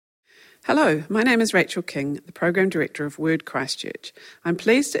Hello, my name is Rachel King, the Program Director of Word Christchurch. I'm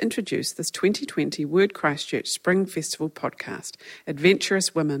pleased to introduce this 2020 Word Christchurch Spring Festival podcast,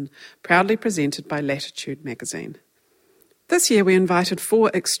 Adventurous Women, proudly presented by Latitude magazine. This year we invited 4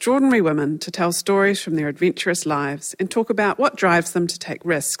 extraordinary women to tell stories from their adventurous lives and talk about what drives them to take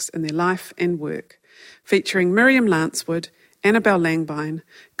risks in their life and work, featuring Miriam Lancewood, Annabel Langbein,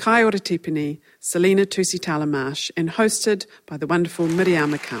 Kaiora Tipene, Selina Tusitala Marsh, and hosted by the wonderful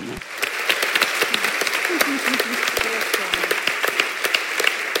Miriama Kamo.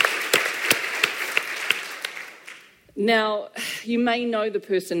 Now, you may know the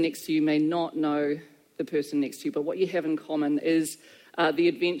person next to you, may not know the person next to you, but what you have in common is the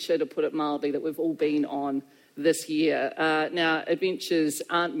adventure, to put it mildly, that we've all been on this year. Now, adventures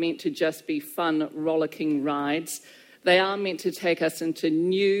aren't meant to just be fun, rollicking rides. They are meant to take us into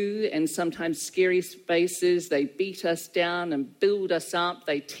new and sometimes scary spaces. They beat us down and build us up.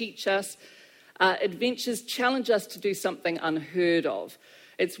 They teach us. Adventures challenge us to do something unheard of.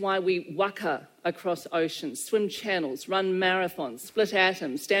 It's why we waka across oceans, swim channels, run marathons, split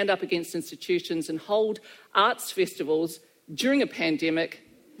atoms, stand up against institutions and hold arts festivals during a pandemic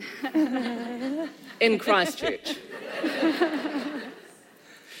in Christchurch.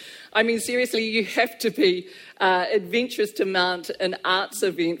 I mean, seriously, you have to be adventurous to mount an arts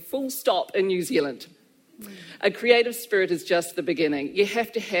event full stop in New Zealand. A creative spirit is just the beginning. You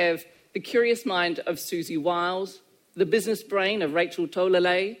have to have the curious mind of Susie Wiles, the business brain of Rachel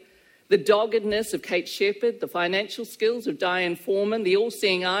Tolele, the doggedness of Kate Shepherd, the financial skills of Diane Foreman, the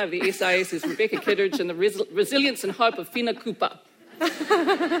all-seeing eye of the SIS's Rebecca Kittredge, and the resilience and hope of Whina Cooper.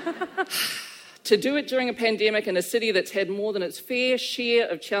 To do it during a pandemic in a city that's had more than its fair share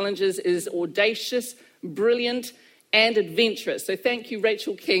of challenges is audacious, brilliant, and adventurous. So thank you,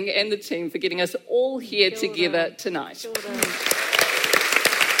 Rachel King and the team, for getting us all here together tonight.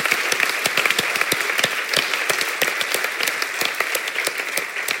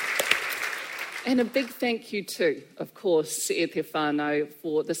 And a big thank you too, of course, E Te Whānau,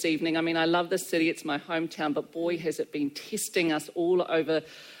 for this evening. I mean, I love this city, it's my hometown, but boy, has it been testing us all over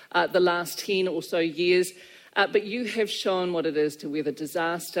the last 10 or so years. But you have shown what it is to weather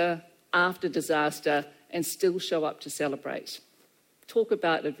disaster after disaster and still show up to celebrate. Talk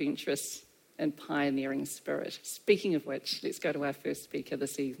about adventurous and pioneering spirit. Speaking of which, let's go to our first speaker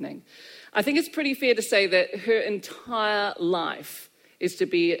this evening. I think it's pretty fair to say that her entire life is to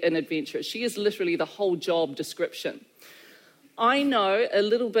be an adventurer. She is literally the whole job description. I know a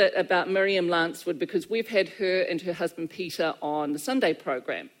little bit about Miriam Lancewood because we've had her and her husband Peter on the Sunday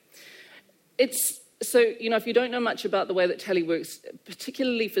program. So, if you don't know much about the way that telly works,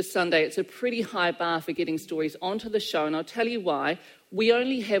 particularly for Sunday, it's a pretty high bar for getting stories onto the show, and I'll tell you why. We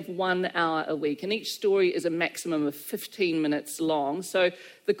only have 1 hour a week, and each story is a maximum of 15 minutes long. So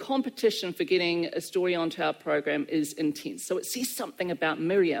the competition for getting a story onto our program is intense. So it says something about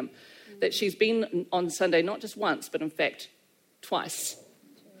Miriam, that she's been on Sunday not just once, but in fact, twice.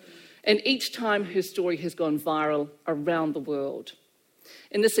 And each time her story has gone viral around the world.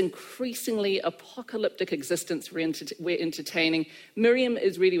 In this increasingly apocalyptic existence we're entertaining, Miriam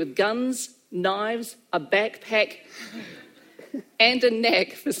is ready with guns, knives, a backpack, and a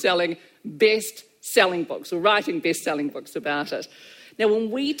knack for selling best-selling books, or writing best-selling books about it. Now,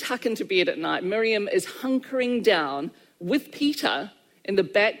 when we tuck into bed at night, Miriam is hunkering down with Peter in the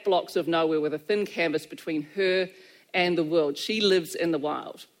back blocks of nowhere with a thin canvas between her and the world. She lives in the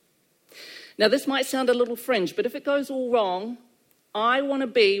wild. Now, this might sound a little fringe, but if it goes all wrong, I want to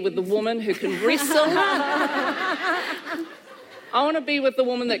be with the woman who can wrestle. I want to be with the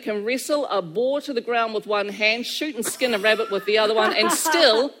woman that can wrestle a boar to the ground with one hand, shoot and skin a rabbit with the other one, and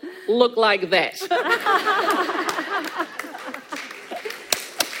still look like that.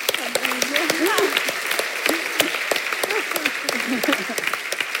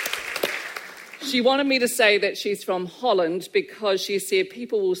 She wanted me to say that she's from Holland because she said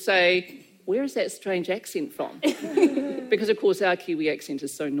people will say, "Where is that strange accent from?" Because, of course, our Kiwi accent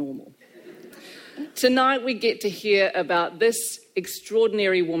is so normal. Tonight we get to hear about this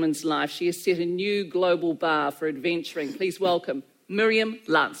extraordinary woman's life. She has set a new global bar for adventuring. Please welcome Miriam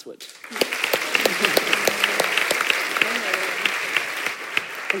Lancewood.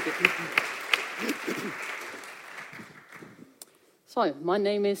 Thank you. So, my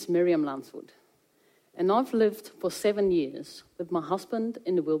name is Miriam Lancewood, and I've lived for 7 years with my husband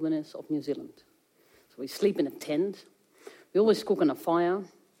in the wilderness of New Zealand. So we sleep in a tent, we always cook on a fire,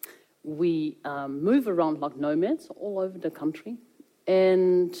 we move around like nomads all over the country,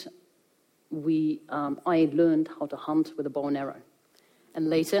 and I learned how to hunt with a bow and arrow, and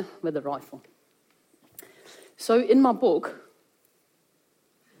later with a rifle. So in my book,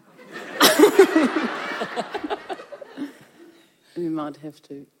 might have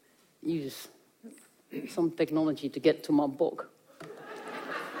to use some technology to get to my book.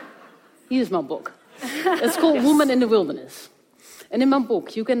 Here's my book. It's called Women in the Wilderness. And in my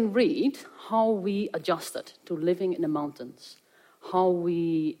book, you can read how we adjusted to living in the mountains, how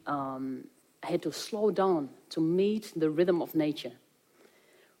we had to slow down to meet the rhythm of nature.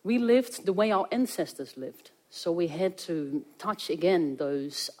 We lived the way our ancestors lived, so we had to touch again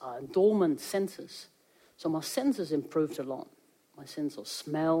those dormant senses. So my senses improved a lot, my sense of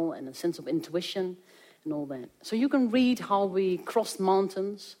smell and a sense of intuition and all that. So you can read how we crossed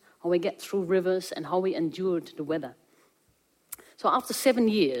mountains, how we get through rivers, and how we endured the weather. So after 7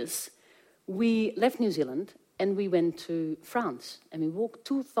 years, we left New Zealand and we went to France. And we walked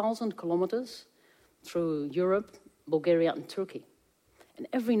 2,000 kilometers through Europe, Bulgaria, and Turkey. And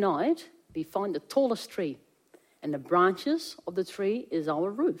every night, we find the tallest tree. And the branches of the tree is our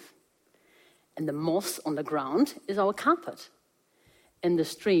roof. And the moss on the ground is our carpet. And the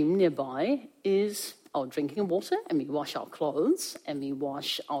stream nearby is our drinking water, and we wash our clothes, and we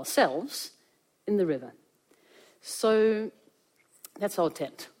wash ourselves in the river. So that's our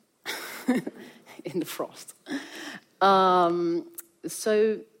tent in the frost.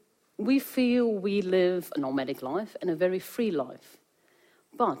 So we feel we live a nomadic life and a very free life.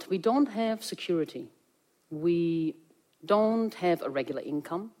 But we don't have security. We don't have a regular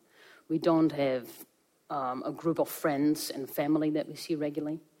income. We don't have a group of friends and family that we see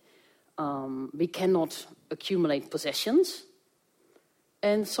regularly. We cannot accumulate possessions.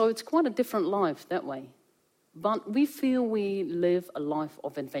 And so it's quite a different life that way. But we feel we live a life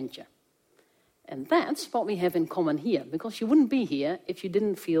of adventure. And that's what we have in common here, because you wouldn't be here if you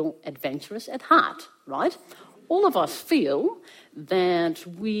didn't feel adventurous at heart, right? All of us feel that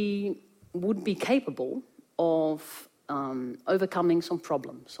we would be capable of overcoming some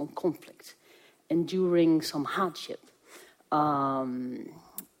problems, some conflict, enduring some hardship,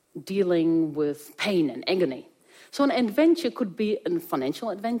 dealing with pain and agony. So an adventure could be a financial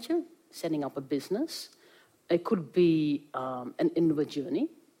adventure, setting up a business. It could be an inward journey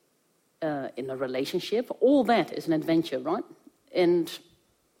in a relationship. All that is an adventure, right? And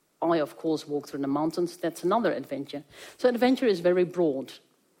I, of course, walk through the mountains. That's another adventure. So adventure is very broad.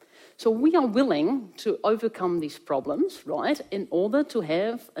 So we are willing to overcome these problems, right, in order to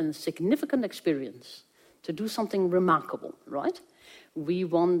have a significant experience, to do something remarkable, right? We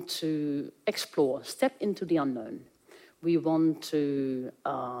want to explore, step into the unknown. We want to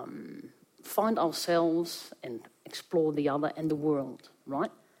find ourselves and explore the other and the world,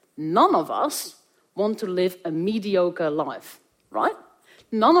 right? None of us want to live a mediocre life, right?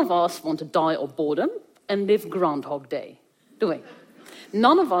 None of us want to die of boredom and live Groundhog Day, do we?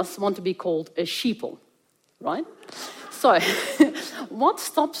 None of us want to be called a sheeple, right? So, what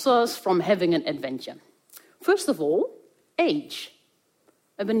stops us from having an adventure? First of all, age.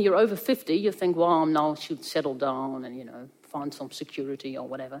 And when you're over 50, you think, well, now I should settle down and, find some security or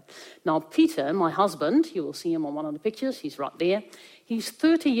whatever. Now, Peter, my husband, you will see him on one of the pictures, he's right there. He's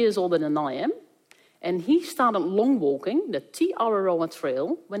 30 years older than I am, and he started long walking the Te Araroa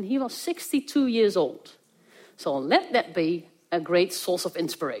Trail when he was 62 years old. So let that be a great source of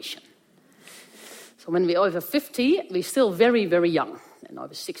inspiration. So when we're over 50, we're still very, very young. And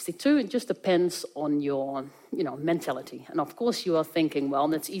over 62, it just depends on your, mentality. And of course you are thinking, well,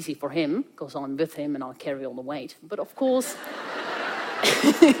 that's easy for him, because I'm with him and I carry all the weight. But of course,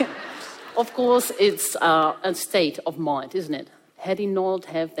 it's a state of mind, isn't it? Had he not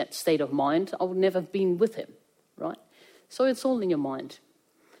have that state of mind, I would never have been with him, right? So it's all in your mind.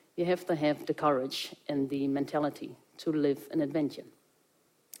 You have to have the courage and the mentality to live an adventure.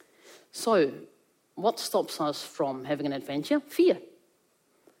 So, what stops us from having an adventure? Fear.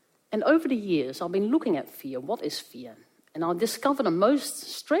 And over the years, I've been looking at fear. What is fear? And I've discovered the most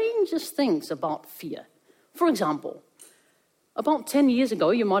strangest things about fear. For example, about 10 years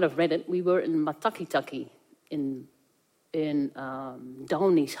ago, you might have read it, we were in Matakitaki in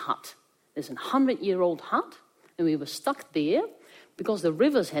Downey's hut. There's a 100-year-old hut, and we were stuck there because the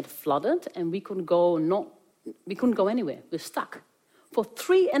rivers had flooded and we couldn't go anywhere. We were stuck for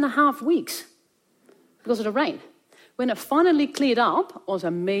 3.5 weeks because of the rain. When it finally cleared up, it was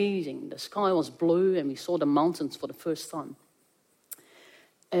amazing. The sky was blue and we saw the mountains for the first time.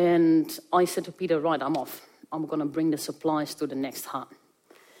 And I said to Peter, right, I'm off. I'm going to bring the supplies to the next hut.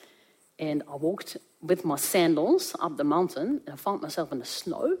 And I walked with my sandals up the mountain and I found myself in the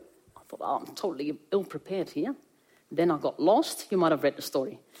snow. I thought, I'm totally ill-prepared here. Then I got lost. You might have read the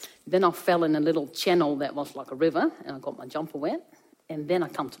story. Then I fell in a little channel that was like a river and I got my jumper wet. And then I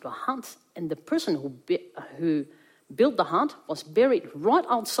come to the hut and the person who built the hut was buried right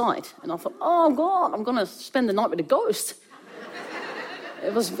outside. And I thought, oh, God, I'm going to spend the night with a ghost.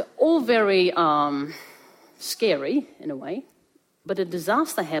 It was all very scary in a way. But a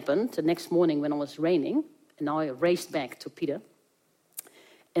disaster happened the next morning when it was raining, and I raced back to Peter,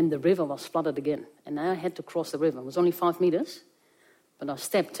 and the river was flooded again. And I had to cross the river. It was only 5 meters, but I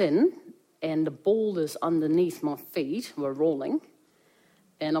stepped in, and the boulders underneath my feet were rolling.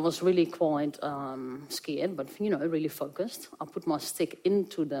 And I was really quite scared, but, really focused. I put my stick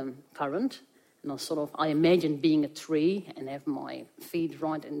into the current, and I imagined being a tree and have my feet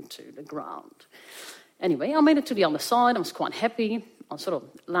right into the ground. Anyway, I made it to the other side. I was quite happy.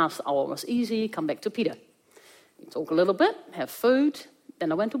 Last hour was easy. Come back to Peter. We talk a little bit, have food.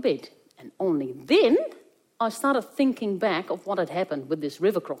 Then I went to bed. And only then I started thinking back of what had happened with this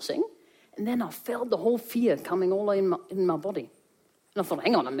river crossing. And then I felt the whole fear coming all in my body. And I thought,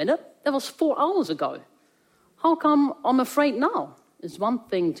 hang on a minute. That was 4 hours ago. How come I'm afraid now? It's one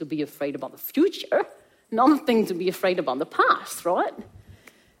thing to be afraid about the future. Another thing to be afraid about the past, right?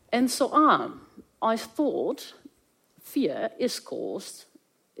 And so I thought fear is caused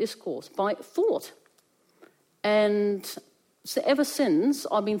by thought. And so ever since,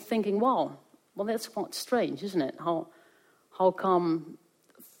 I've been thinking, well, that's quite strange, isn't it? How come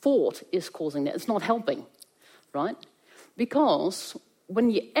thought is causing that? It's not helping, right? Because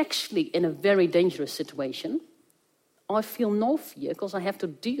when you're actually in a very dangerous situation, I feel no fear because I have to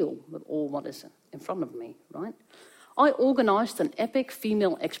deal with all what is in front of me, right? I organized an epic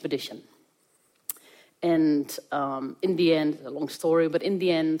female expedition. And in the end, a long story, but in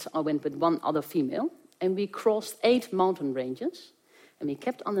the end, I went with one other female, and we crossed 8 mountain ranges, and we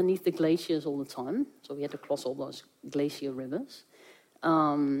kept underneath the glaciers all the time, so we had to cross all those glacier rivers.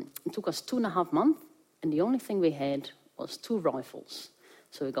 It took us 2.5 months, and the only thing we had was 2 rifles.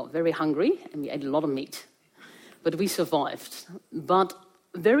 So we got very hungry, and we ate a lot of meat. But we survived. But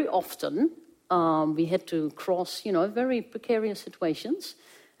very often, we had to cross, very precarious situations,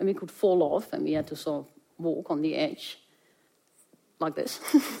 and we could fall off, and we had to walk on the edge like this.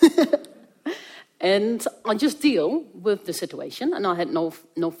 And I just deal with the situation, and I had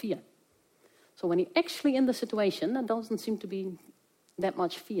no fear. So when you're actually in the situation, there doesn't seem to be that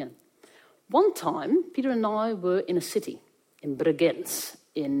much fear. One time, Peter and I were in a city, in Bregenz,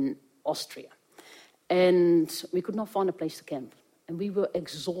 in Austria. And we could not find a place to camp. And we were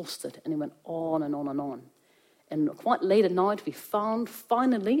exhausted, and it went on and on and on. And quite late at night, we found,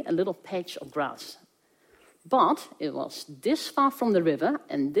 finally, a little patch of grass. But it was this far from the river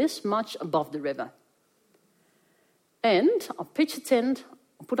and this much above the river. And I pitched a tent,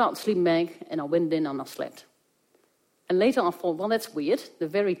 I put out a sleeping bag, and I went in and I slept. And later I thought, that's weird. The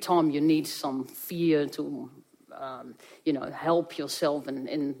very time you need some fear to, help yourself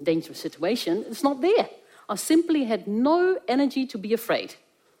in dangerous situation, it's not there. I simply had no energy to be afraid.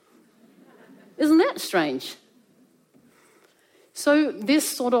 Isn't that strange? So this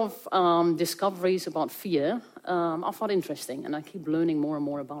sort of discoveries about fear, I found interesting, and I keep learning more and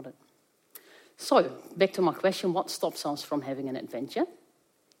more about it. So, back to my question, what stops us from having an adventure?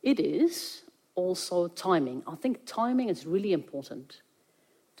 It is also timing. I think timing is really important.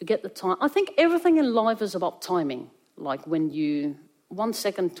 To get the time. I think everything in life is about timing. Like when you 1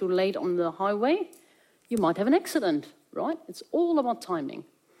 second too late on the highway, you might have an accident, right? It's all about timing.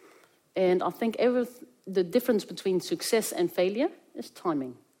 And I think the difference between success and failure is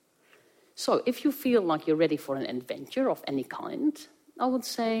timing. So if you feel like you're ready for an adventure of any kind, I would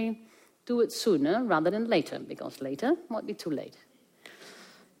say do it sooner rather than later, because later might be too late.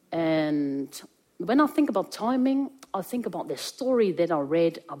 And when I think about timing, I think about the story that I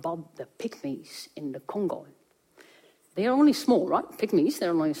read about the pygmies in the Congo. They are only small, right? Pygmies,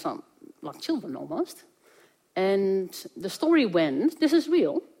 they're only some, like children almost. And the story went, this is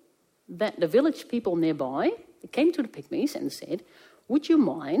real, that the village people nearby came to the pygmies and said, would you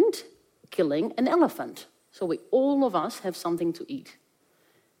mind killing an elephant so all of us have something to eat?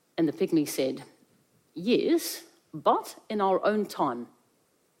 And the pygmy said, yes, but in our own time.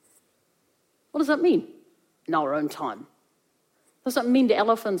 What does that mean, in our own time? Does that mean the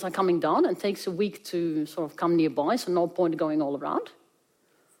elephants are coming down and it takes a week to sort of come nearby, so no point going all around?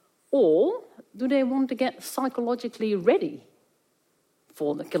 Or do they want to get psychologically ready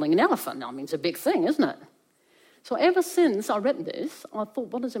for the killing an elephant? I mean, it's a big thing, isn't it? So ever since I read this, I thought,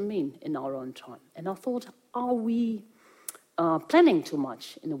 what does it mean in our own time? And I thought, are we planning too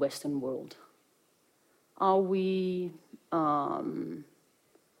much in the Western world? Are we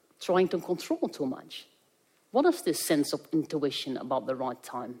trying to control too much? What is this sense of intuition about the right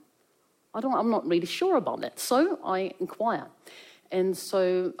time? I'm not really sure about that. So I inquire. And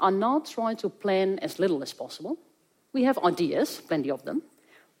so I now try to plan as little as possible. We have ideas, plenty of them,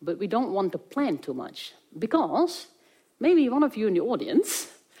 but we don't want to plan too much because maybe one of you in the audience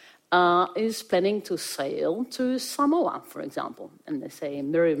is planning to sail to Samoa, for example. And they say,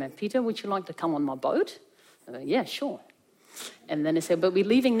 Miriam and Peter, would you like to come on my boat? I go, yeah, sure. And then they say, but we're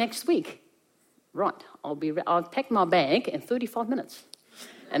leaving next week. Right, I'll pack my bag in 35 minutes,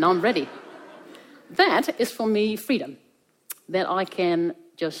 and I'm ready. That is for me freedom, that I can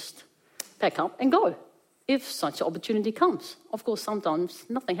just pack up and go if such an opportunity comes. Of course, sometimes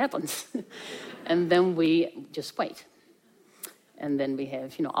nothing happens, and then we just wait. And then we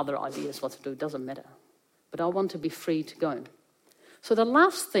have, other ideas what to do. It doesn't matter. But I want to be free to go. So the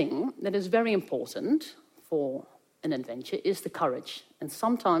last thing that is very important for an adventure is the courage. And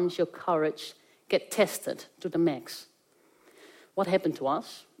sometimes your courage get tested to the max. What happened to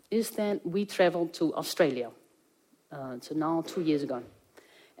us is that we traveled to Australia. So now 2 years ago.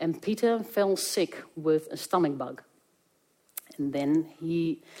 And Peter fell sick with a stomach bug. And then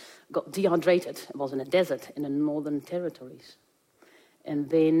he got dehydrated. It was in a desert in the Northern Territories. And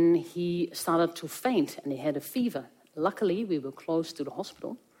then he started to faint and he had a fever. Luckily, we were close to the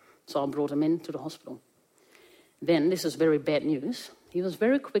hospital, so I brought him into the hospital. Then, this is very bad news, he was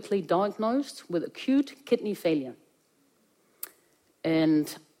very quickly diagnosed with acute kidney failure.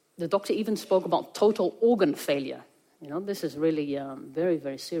 And the doctor even spoke about total organ failure. This is really very,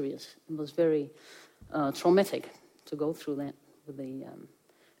 very serious. It was very traumatic to go through that with the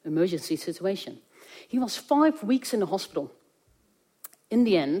emergency situation. He was 5 weeks in the hospital. In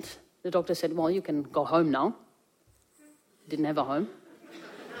the end, the doctor said, well, you can go home now. Didn't have a home.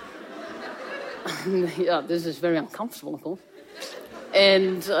 Yeah, this is very uncomfortable, of course.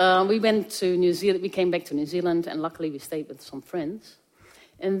 And we went to New Zealand. We came back to New Zealand, and luckily we stayed with some friends.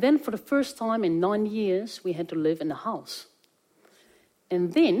 And then for the first time in 9 years, we had to live in a house.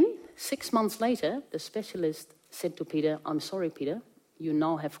 And then, 6 months later, the specialist said to Peter, I'm sorry, Peter, you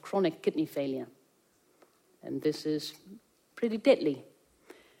now have chronic kidney failure. And this is pretty deadly.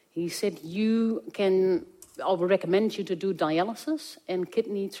 He said, I will recommend you to do dialysis and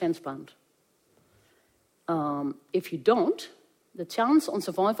kidney transplant. If you don't, the chance on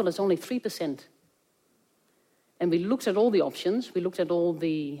survival is only 3%. And we looked at all the options. We looked at all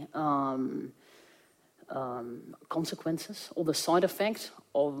the consequences, all the side effects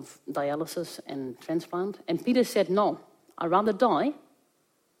of dialysis and transplant. And Peter said, no, I'd rather die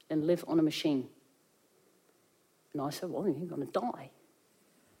than live on a machine. And I said, well, you're going to die.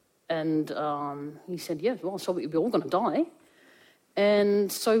 And he said, yes, well, so we're all going to die.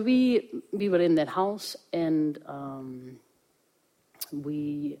 And so we were in that house, and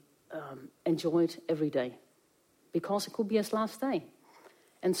we enjoyed every day because it could be his last day.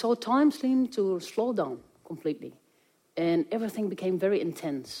 And so time seemed to slow down completely, and everything became very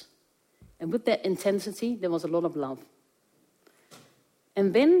intense. And with that intensity, there was a lot of love.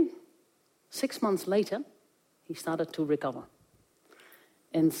 And then, 6 months later, he started to recover.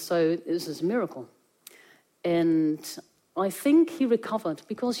 And so this is a miracle. And I think he recovered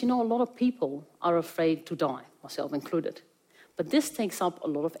because, a lot of people are afraid to die, myself included. But this takes up a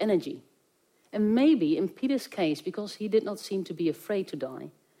lot of energy. And maybe in Peter's case, because he did not seem to be afraid to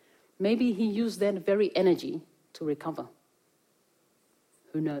die, maybe he used that very energy to recover.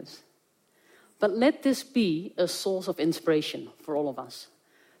 Who knows? But let this be a source of inspiration for all of us.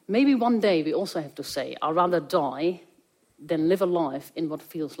 Maybe one day we also have to say, I'd rather die than live a life in what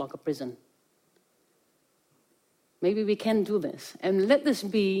feels like a prison. Maybe we can do this. And let this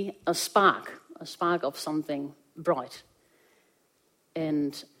be a spark of something bright.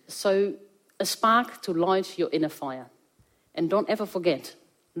 And so a spark to light your inner fire. And don't ever forget,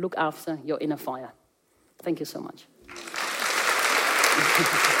 look after your inner fire. Thank you so much.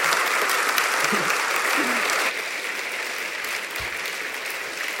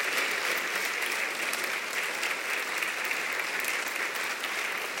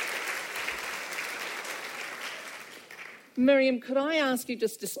 Miriam, could I ask you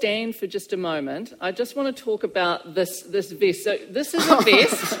just to stand for just a moment? I just want to talk about this vest. So this is a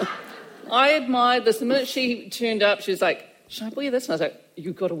vest. I admired this. The minute she turned up, she was like, should I wear this? And I was like,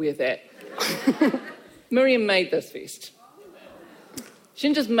 you've got to wear that. Miriam made this vest. She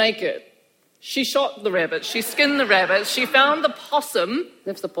didn't just make it. She shot the rabbit. She skinned the rabbit. She found the possum.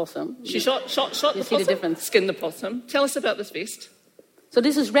 That's the possum. She shot the possum. You see the difference. Skinned the possum. Tell us about this vest. So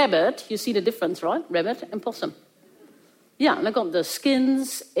this is rabbit. You see the difference, right? Rabbit and possum. Yeah, and I got the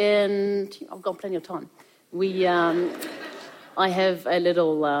skins, and I've got plenty of time. I have a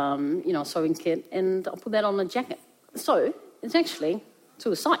little, sewing kit, and I'll put that on a jacket. So it's actually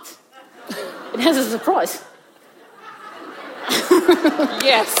to a size. It has a surprise.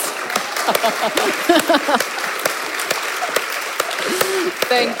 Yes.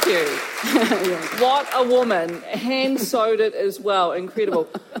 Thank you. What a woman. Hand-sewed it as well. Incredible.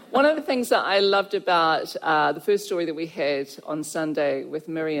 One of the things that I loved about the first story that we had on Sunday with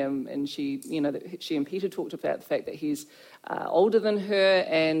Miriam, and she and Peter talked about the fact that he's older than her,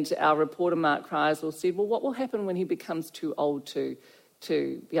 and our reporter Mark Kreisel said, well, what will happen when he becomes too old to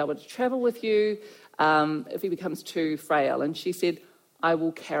be able to travel with you, if he becomes too frail? And she said, I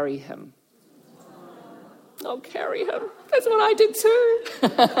will carry him. I'll carry him. That's what I did too.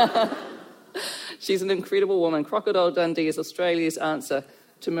 She's an incredible woman. Crocodile Dundee is Australia's answer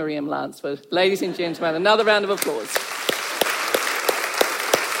to Miriam Lancewood. Ladies and gentlemen, another round of applause.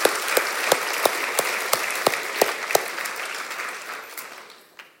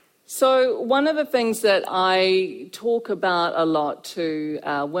 So one of the things that I talk about a lot to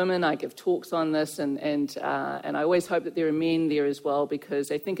women, I give talks on this, and I always hope that there are men there as well,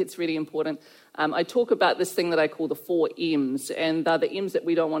 because I think it's really important. I talk about this thing that I call the 4 M's, and they're the M's that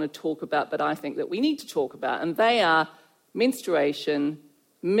we don't want to talk about, but I think that we need to talk about, and they are menstruation,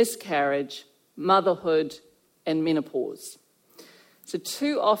 miscarriage, motherhood, and menopause. So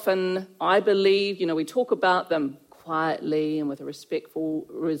too often, I believe, we talk about them quietly and with a respectful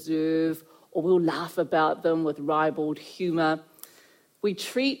reserve, or we'll laugh about them with ribald humour. We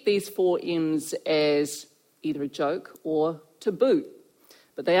treat these 4 M's as either a joke or taboo,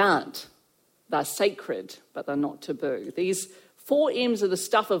 but they aren't. They're sacred, but they're not taboo. These 4 M's are the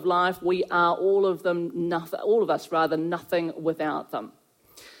stuff of life. We are all of us, nothing without them.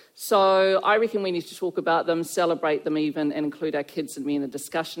 So I reckon we need to talk about them, celebrate them even, and include our kids and me in a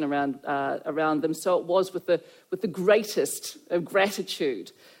discussion around them. So it was with the greatest of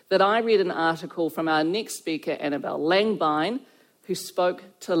gratitude that I read an article from our next speaker, Annabel Langbein, who spoke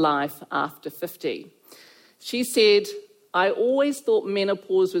to life after 50. She said, I always thought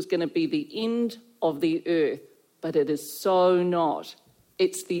menopause was going to be the end of the earth, but it is so not.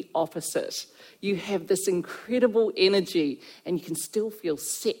 It's the opposite. You have this incredible energy and you can still feel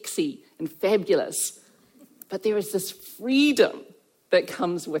sexy and fabulous, but there is this freedom that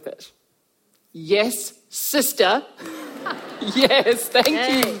comes with it. Yes, sister. Yes,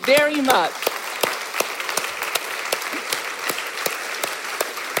 thank you very much.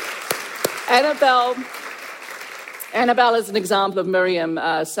 Annabel is an example of Miriam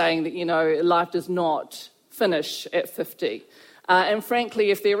saying that, life does not finish at 50. And frankly,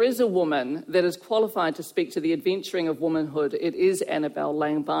 if there is a woman that is qualified to speak to the adventuring of womanhood, it is Annabel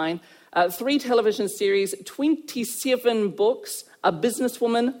Langbein. 3 television series, 27 books, a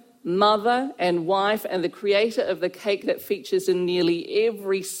businesswoman, mother and wife, and the creator of the cake that features in nearly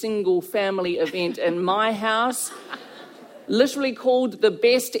every single family event in my house, literally called the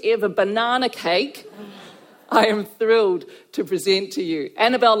best ever banana cake. I am thrilled to present to you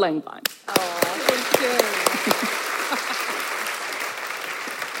Annabel Langbein. Oh, thank you.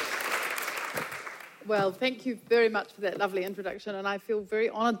 Well, thank you very much for that lovely introduction, and I feel very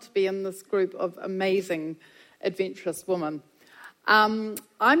honoured to be in this group of amazing, adventurous women. I'm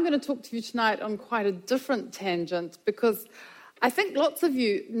going to talk to you tonight on quite a different tangent, because I think lots of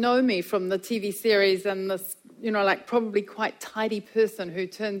you know me from the TV series and this, probably quite tidy person who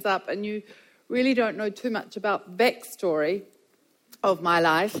turns up, and you really don't know too much about the backstory of my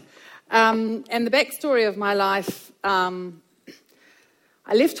life. And the backstory of my life,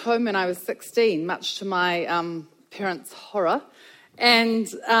 I left home when I was 16, much to my parents' horror. And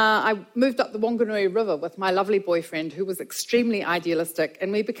I moved up the Wanganui River with my lovely boyfriend, who was extremely idealistic,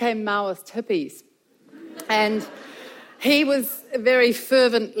 and we became Maoist hippies. And he was very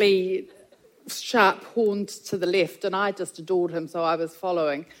fervently sharp-horned to the left, and I just adored him, so I was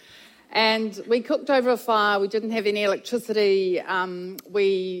following. And we cooked over a fire. We didn't have any electricity.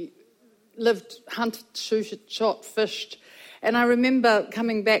 We lived, hunted, shot, fished. And I remember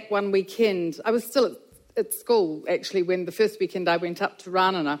coming back one weekend. I was still at school, actually, when the first weekend I went up to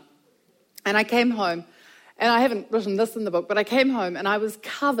Ranana. And I came home, and I haven't written this in the book, but I came home and I was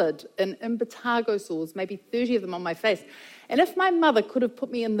covered in impetigo sores, maybe 30 of them on my face. And if my mother could have put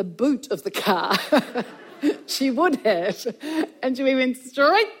me in the boot of the car, she would have. And we went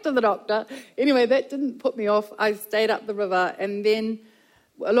straight to the doctor. Anyway, that didn't put me off. I stayed up the river, and then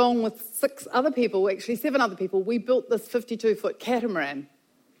along with 7 other people, we built this 52-foot catamaran.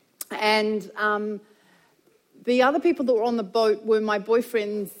 And the other people that were on the boat were my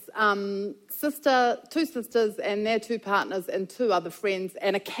boyfriend's sister, 2 sisters and their 2 partners and 2 other friends,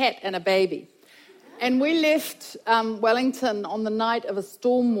 and a cat and a baby. And we left Wellington on the night of a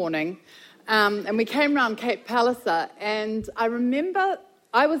storm warning, and we came around Cape Palliser, and I remember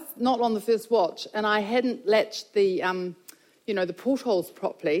I was not on the first watch, and I hadn't latched the portholes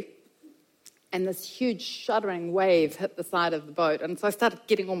properly. and this huge shuddering wave hit the side of the boat. And so I started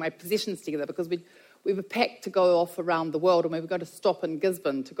getting all my possessions together because we were packed to go off around the world, and we were going to stop in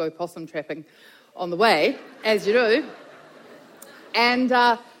Gisborne to go possum trapping on the way, as you do. And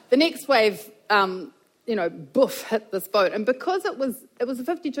the next wave, boof, hit this boat. And because it was a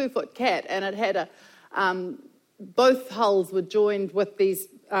 52-foot cat, and it had both hulls were joined with these,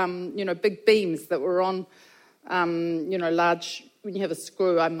 big beams that were on, large. When you have a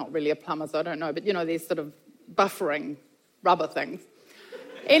screw, I'm not really a plumber, so I don't know, but these sort of buffering rubber things.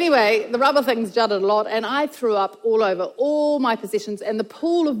 Anyway, the rubber things jutted a lot, and I threw up all over all my possessions and the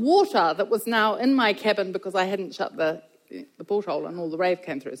pool of water that was now in my cabin because I hadn't shut the porthole and all the rave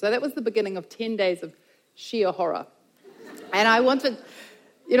came through. So that was the beginning of 10 days of sheer horror. And I wanted,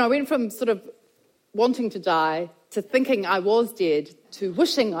 I went from sort of wanting to die to thinking I was dead to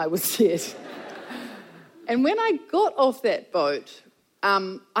wishing I was dead. And when I got off that boat,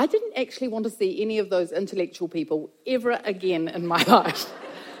 I didn't actually want to see any of those intellectual people ever again in my life,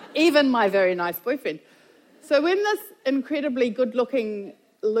 even my very nice boyfriend. So when this incredibly good-looking,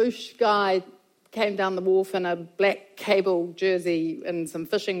 louche guy came down the wharf in a black cable jersey and some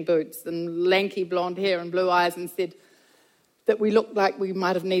fishing boots and lanky blonde hair and blue eyes and said that we looked like we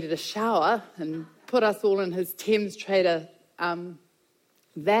might have needed a shower and put us all in his Thames Trader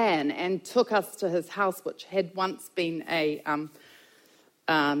van and took us to his house, which had once been a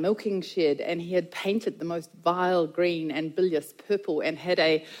milking shed, and he had painted the most vile green and bilious purple and had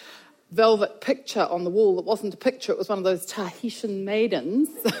a velvet picture on the wall that wasn't a picture, it was one of those Tahitian maidens.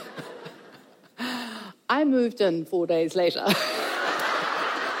 I moved in 4 days later.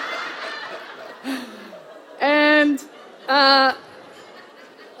 And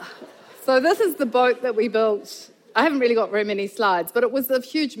so this is the boat that we built. I haven't really got very many slides, but it was a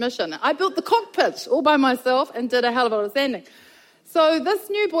huge mission. I built the cockpit all by myself and did a hell of a lot of sanding. So this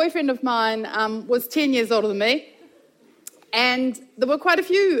new boyfriend of mine was 10 years older than me, and there were quite a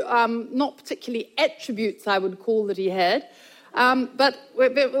few not particularly attributes I would call that he had, but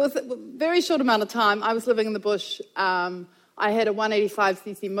it was a very short amount of time. I was living in the bush. I had a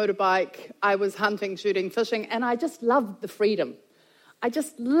 185cc motorbike. I was hunting, shooting, fishing, and I just loved the freedom. I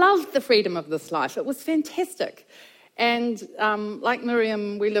just loved the freedom of this life. It was fantastic. And like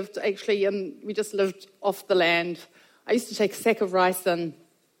Miriam, we just lived off the land. I used to take a sack of rice in.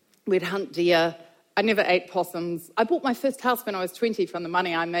 We'd hunt deer. I never ate possums. I bought my first house when I was 20 from the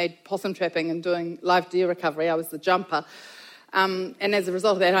money I made possum trapping and doing live deer recovery. I was the jumper. And as a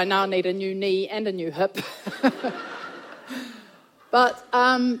result of that, I now need a new knee and a new hip. But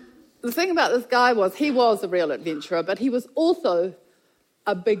the thing about this guy was he was a real adventurer, but he was also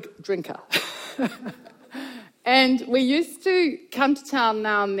a big drinker. And we used to come to town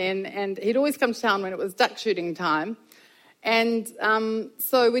now and then, and he'd always come to town when it was duck shooting time. And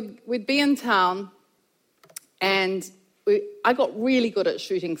so we'd be in town, and I got really good at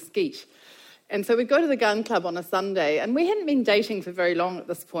shooting skeet. And so we'd go to the gun club on a Sunday, and we hadn't been dating for very long at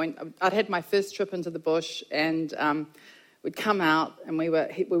this point. I'd had my first trip into the bush, and we'd come out, and we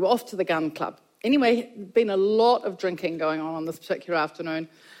were off to the gun club. Anyway, there'd been a lot of drinking going on this particular afternoon,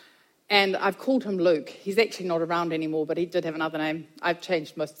 and I've called him Luke. He's actually not around anymore, but he did have another name. I've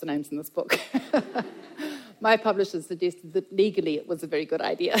changed most of the names in this book. My publishers suggested that legally it was a very good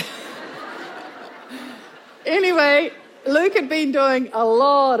idea. Anyway, Luke had been doing a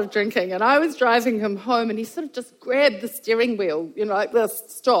lot of drinking, and I was driving him home, and he sort of just grabbed the steering wheel, like this,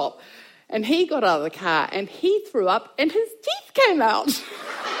 stop. And he got out of the car, and he threw up, and his teeth came out.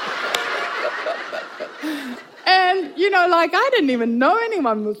 And, I didn't even know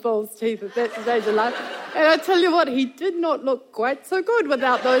anyone with false teeth at that stage of life. And I tell you what, he did not look quite so good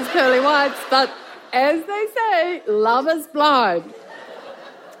without those pearly whites, but as they say, love is blind.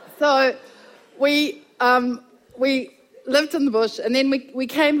 So we lived in the bush, and then we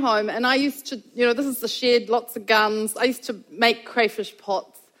came home, and I used to, this is the shed, lots of guns. I used to make crayfish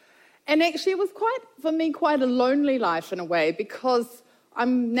pots. And actually it was quite a lonely life in a way, because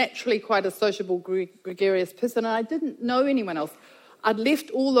I'm naturally quite a sociable, gregarious person, and I didn't know anyone else. I'd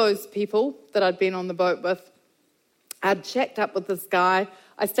left all those people that I'd been on the boat with. I'd shacked up with this guy.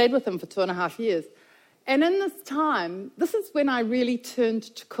 I stayed with him for 2.5 years. And in this time, this is when I really turned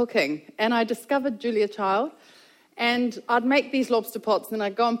to cooking, and I discovered Julia Child. And I'd make these lobster pots, and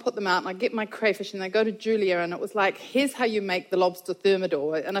I'd go and put them out, and I'd get my crayfish, and I'd go to Julia, and it was like, here's how you make the lobster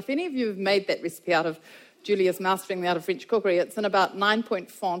thermidor. And if any of you have made that recipe out of Julia's Mastering the Art of French Cookery, it's in about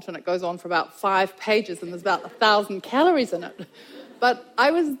 9-point font, and it goes on for about 5 pages, and there's about 1,000 calories in it. But I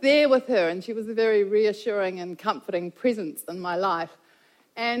was there with her, and she was a very reassuring and comforting presence in my life.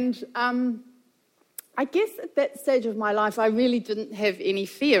 And I guess at that stage of my life, I really didn't have any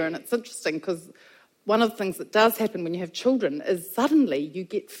fear. And it's interesting because one of the things that does happen when you have children is suddenly you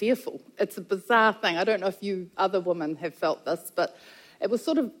get fearful. It's a bizarre thing. I don't know if you other women have felt this, but it was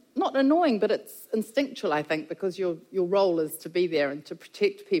sort of not annoying, but it's instinctual, I think, because your role is to be there and to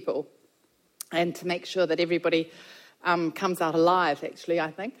protect people and to make sure that everybody comes out alive, actually,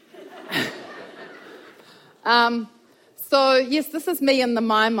 I think. So, yes, this is me in the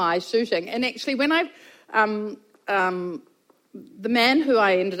Mai shooting. And actually, when the man who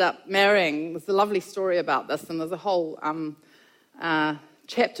I ended up marrying, there's a lovely story about this, and there's a whole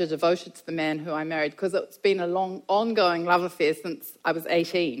chapter devoted to the man who I married, because it's been a long, ongoing love affair since I was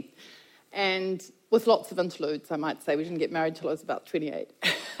 18. And with lots of interludes, I might say. We didn't get married till I was about 28.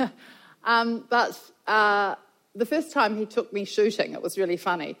 But the first time he took me shooting, it was really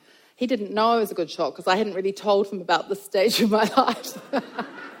funny. He didn't know I was a good shot because I hadn't really told him about this stage of my life.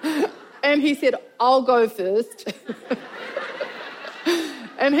 And he said, I'll go first.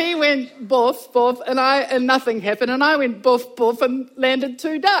 And he went boof, boof, and nothing happened. And I went boof, boof, and landed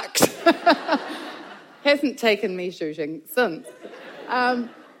 2 ducks. Hasn't taken me shooting since.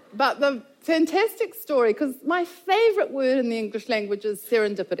 But the fantastic story, because my favourite word in the English language is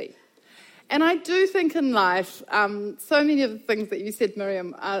serendipity. And I do think in life, so many of the things that you said,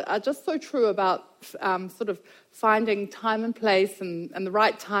 Miriam, are just so true about sort of finding time and place and the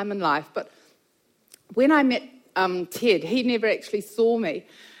right time in life. But when I met Ted, he never actually saw me.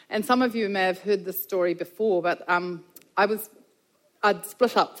 And some of you may have heard this story before, but I'd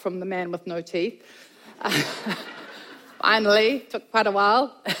split up from the man with no teeth. Finally, took quite a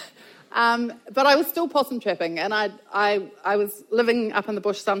while. But I was still possum trapping, and I was living up in the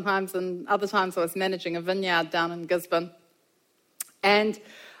bush sometimes, and other times I was managing a vineyard down in Gisborne. And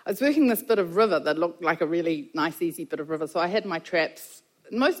I was working this bit of river that looked like a really nice, easy bit of river. So I had my traps.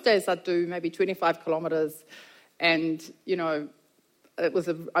 Most days I'd do maybe 25 kilometres, and, you know, I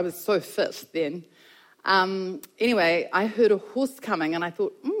was so fit then. Anyway, I heard a horse coming, and I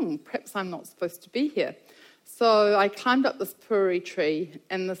thought, perhaps I'm not supposed to be here. So I climbed up this puri tree,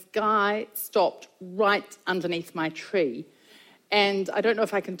 and this guy stopped right underneath my tree. And I don't know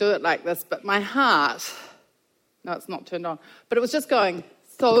if I can do it like this, but my heart, no, it's not turned on, but it was just going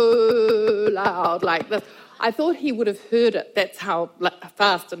so loud like this. I thought he would have heard it. That's how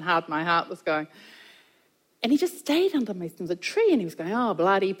fast and hard my heart was going. And he just stayed underneath the tree, and he was going, oh,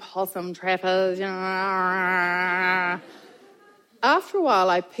 bloody possum trappers. After a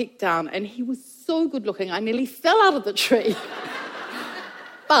while, I peeked down, and he was so good-looking, I nearly fell out of the tree.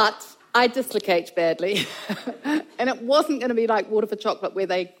 But I dislocated badly. And it wasn't going to be like Water for Chocolate, where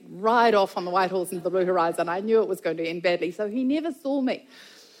they ride off on the white horse into the blue horizon. I knew it was going to end badly, so he never saw me.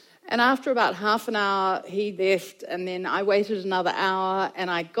 And after about half an hour, he left, and then I waited another hour,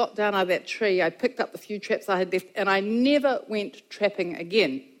 and I got down out of that tree. I picked up the few traps I had left, and I never went trapping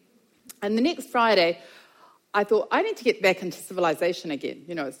again. And the next Friday, I thought, I need to get back into civilization again,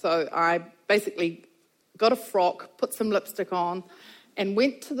 you know. So I basically got a frock, put some lipstick on, and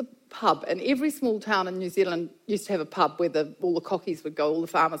went to the pub. And every small town in New Zealand used to have a pub where all the cockies would go, all the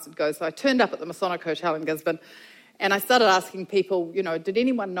farmers would go. So I turned up at the Masonic Hotel in Gisborne, and I started asking people, you know, did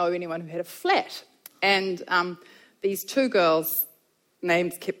anyone know anyone who had a flat? And these 2 girls'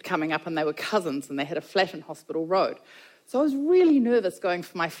 names kept coming up, and they were cousins, and they had a flat in Hospital Road. So I was really nervous going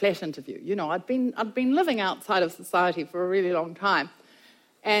for my flat interview. You know, I'd been living outside of society for a really long time.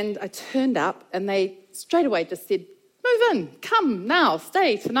 And I turned up, and they straight away just said, move in, come now,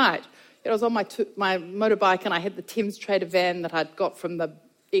 stay tonight. I was on my motorbike, and I had the Thames Trader van that I'd got from the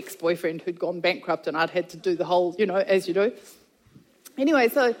ex-boyfriend who'd gone bankrupt, and I'd had to do the whole, you know, as you do. Anyway,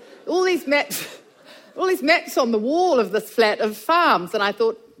 so all these maps on the wall of this flat of farms, and I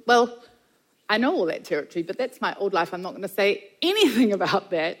thought, well, I know all that territory, but that's my old life. I'm not going to say anything about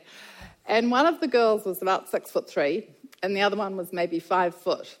that. And one of the girls was about 6'3", and the other one was maybe 5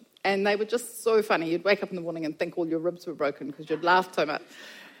 foot. And they were just so funny. You'd wake up in the morning and think all your ribs were broken because you'd laughed so much.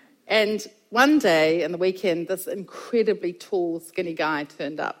 And one day in the weekend, this incredibly tall, skinny guy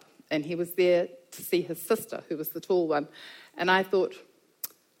turned up, and he was there to see his sister, who was the tall one. And I thought,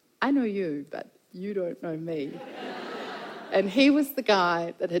 I know you, but you don't know me. And he was the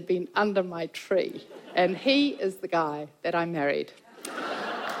guy that had been under my tree. And he is the guy that I married.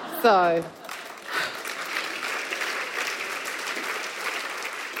 So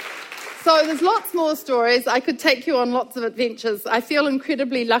there's lots more stories. I could take you on lots of adventures. I feel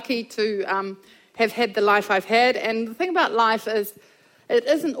incredibly lucky to have had the life I've had. And the thing about life is it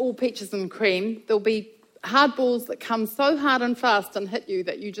isn't all peaches and cream. There'll be hard balls that come so hard and fast and hit you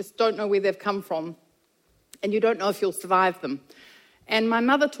that you just don't know where they've come from. And you don't know if you'll survive them. And my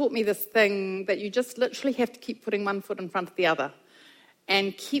mother taught me this thing that you just literally have to keep putting one foot in front of the other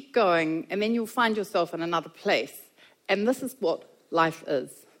and keep going, and then you'll find yourself in another place. And this is what life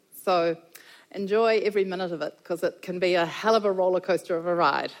is. So enjoy every minute of it, because it can be a hell of a roller coaster of a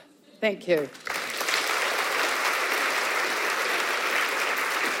ride. Thank you.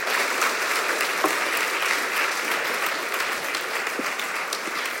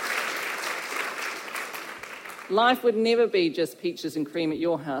 Life would never be just peaches and cream at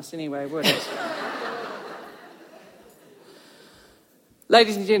your house anyway, would it?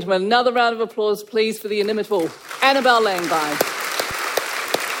 Ladies and gentlemen, another round of applause, please, for the inimitable Annabel Langbein.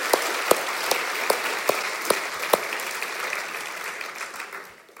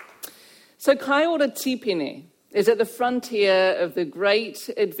 So Kaiora Tipene is at the frontier of the great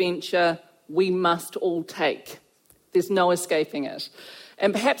adventure we must all take. There's no escaping it.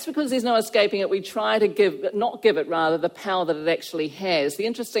 And perhaps because there's no escaping it, we try to not give it, the power that it actually has. The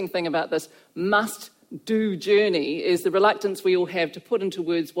interesting thing about this must-do journey is the reluctance we all have to put into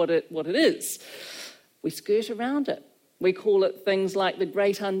words what it is. We skirt around it. We call it things like the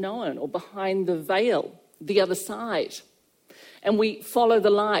great unknown, or behind the veil, the other side. And we follow the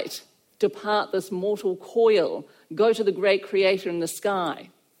light, depart this mortal coil, go to the great creator in the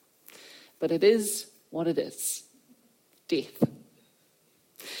sky. But it is what it is. Death.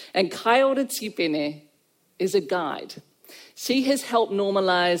 And Kaiora Tipene is a guide. She has helped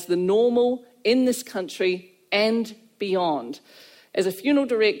normalise the normal in this country and beyond. As a funeral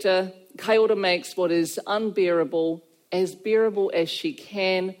director, Kaiora makes what is unbearable as bearable as she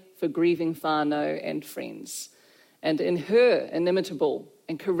can for grieving whānau and friends. And in her inimitable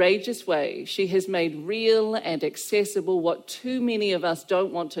and courageous way, she has made real and accessible what too many of us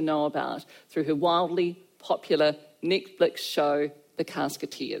don't want to know about through her wildly popular Netflix show, The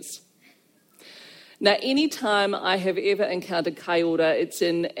Casketeers. Now, any time I have ever encountered Kaiora, it's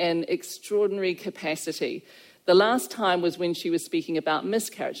in an extraordinary capacity. The last time was when she was speaking about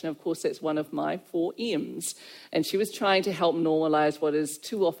miscarriage, and of course that's one of my 4 M's, and she was trying to help normalise what is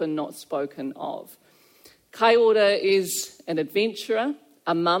too often not spoken of. Kaiora is an adventurer,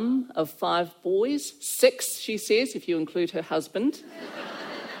 a mum of 5 boys, 6, she says, if you include her husband.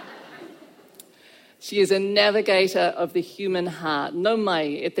 She is a navigator of the human heart. No mai,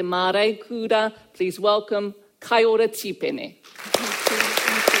 e te mare kura, please welcome Kaiora Tipene.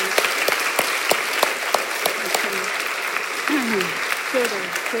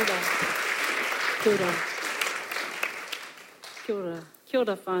 Kia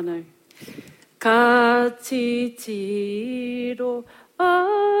ora whānau. Ka titiro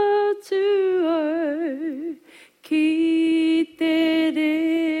atu au, ki te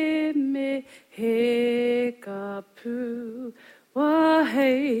re me he ka pū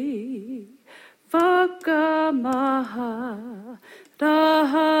wahei, whakamaha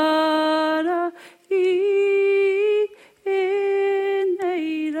rahara i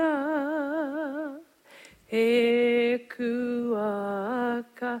nei rā. He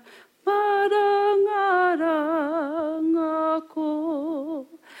kuaka maranga ko,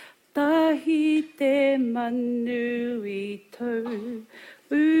 tahi te manu i tau,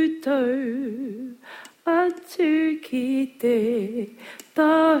 utau, atu ki te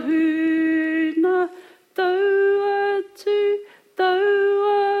tahuna, tau atu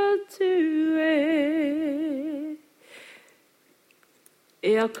e.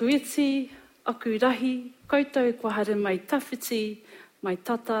 E aku iti, aku rahi, koutou kua hara mai tawhiti, mai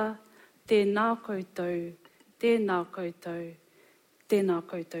tata, tēnā koutou, tēnā koutou, tēnā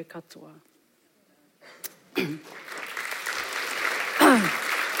koutou katoa.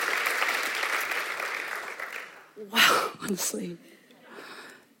 Wow, honestly,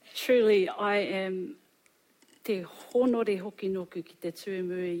 truly I am te honore hoki noku ki te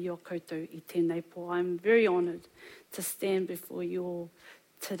tuamua i o koutou i tēnei po. I'm very honoured to stand before you all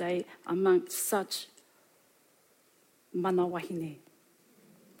today amongst such mana wahine.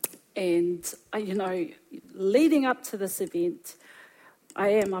 And, leading up to this event,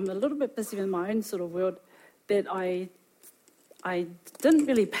 I'm a little bit busy in my own sort of world that I didn't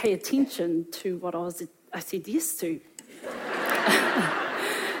really pay attention to what I said yes to.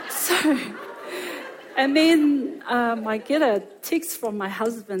 And then I get a text from my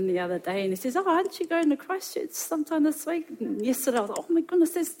husband the other day, and he says, aren't you going to Christchurch sometime this week? And yesterday I was like, oh my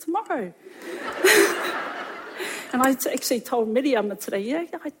goodness, that's tomorrow. And I actually told Miriam today,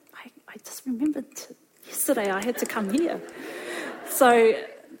 I just remembered yesterday I had to come here. So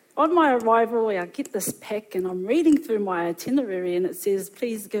on my arrival, I get this pack and I'm reading through my itinerary and it says,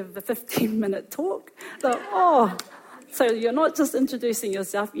 please give a 15-minute talk. So, so you're not just introducing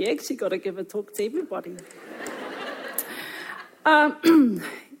yourself, you actually got to give a talk to everybody.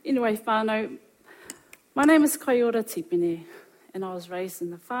 Anyway, whānau, my name is Kaiora Tipene, and I was raised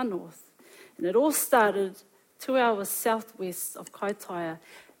in the far north. And it all started 2 hours southwest of Kaitaia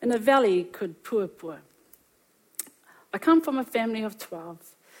in a valley called Puapua. I come from a family of 12,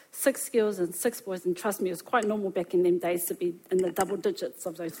 6 girls and 6 boys, and trust me, it was quite normal back in them days to be in the double digits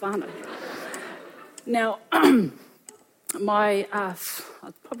of those whānau. Now, I'd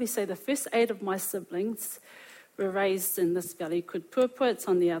probably say the first 8 of my siblings were raised in this valley called Puapua. It's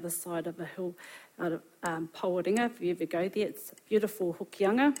on the other side of a hill out of Pauaringa. If you ever go there, it's a beautiful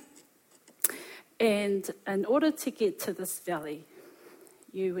hokianga. And in order to get to this valley,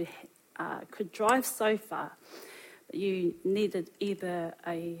 you could drive so far, but you needed either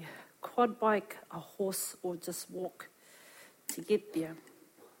a quad bike, a horse, or just walk to get there.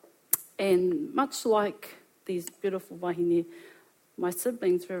 And much like these beautiful wahine, my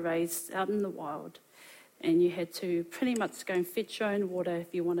siblings were raised out in the wild, and you had to pretty much go and fetch your own water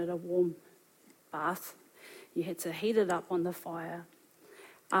if you wanted a warm bath. You had to heat it up on the fire.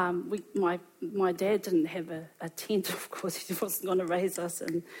 My dad didn't have a tent, of course. He wasn't going to raise us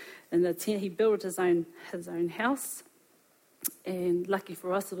in a tent. He built his own house, and lucky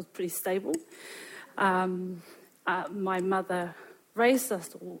for us, it was pretty stable. My mother raised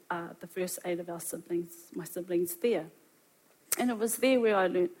us all, the first 8 of my siblings there. And it was there where I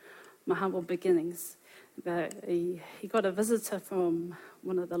learnt my humble beginnings. He got a visitor from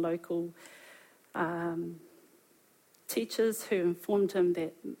one of the local teachers who informed him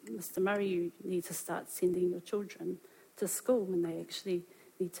that, Mr. Murray, you need to start sending your children to school, and they actually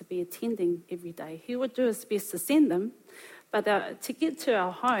need to be attending every day. He would do his best to send them, but to get to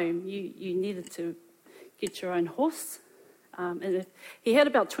our home, you needed to get your own horse. And he had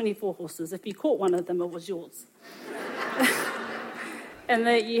about 24 horses. If you caught one of them, it was yours. And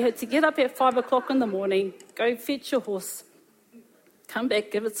you had to get up at 5 o'clock in the morning, go fetch your horse, come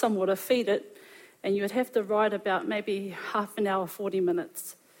back, give it some water, feed it, and you would have to ride about maybe half an hour, 40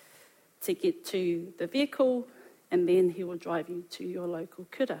 minutes to get to the vehicle, and then he would drive you to your local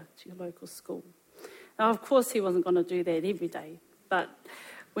kura, to your local school. Now, of course, he wasn't going to do that every day, but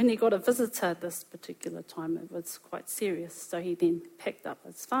when he got a visitor this particular time, it was quite serious. So he then packed up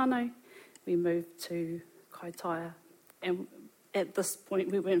his whānau. We moved to Kaitaia, and at this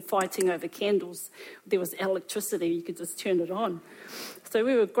point, we weren't fighting over candles. There was electricity, you could just turn it on. So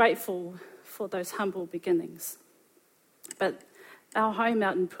we were grateful for those humble beginnings. But our home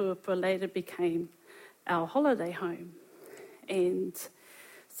out in Puapua later became our holiday home. And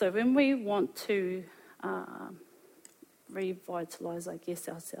so when we want to revitalise, I guess,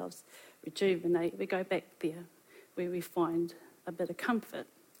 ourselves, rejuvenate, we go back there where we find a bit of comfort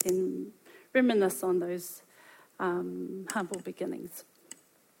and reminisce on those humble beginnings.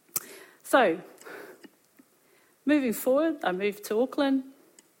 So, moving forward, I moved to Auckland,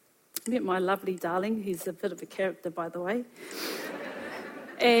 met my lovely darling, he's a bit of a character, by the way,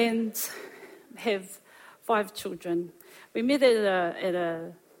 and have 5 children. We met at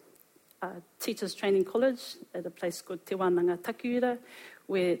a teachers training college at a place called Te Wānanga Takiura,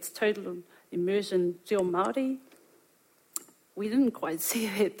 where it's total immersion reo Māori. We didn't quite see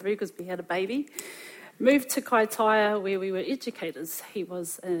that through because we had a baby. Moved to Kaitaia, where we were educators. He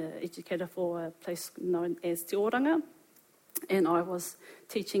was an educator for a place known as Te Oranga, and I was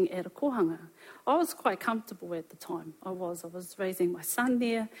teaching at a kohanga. I was quite comfortable at the time. I was raising my son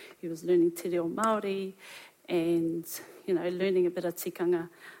there. He was learning te reo Māori and, learning a bit of tikanga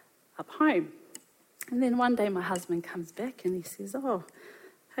up home. And then one day my husband comes back and he says, "Oh,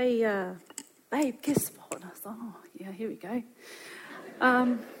 hey, babe, guess what?" I was like, "Oh, yeah, here we go.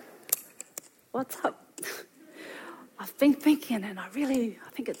 What's up?" I've been thinking, and I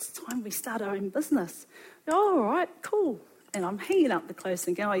think it's time we start our own business. "Oh, all right, cool." And I'm hanging up the clothes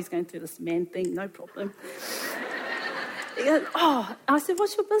thinking, "Oh, he's going through this man thing, no problem." He goes, "Oh," I said,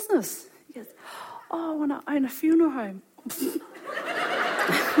 "What's your business?" He goes, "Oh, I want to own a funeral home."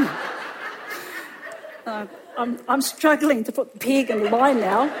 I'm struggling to put the peg in the line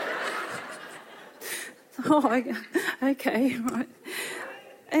now. "Oh, okay, right.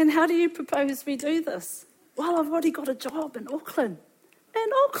 And how do you propose we do this?" "Well, I've already got a job in Auckland." "In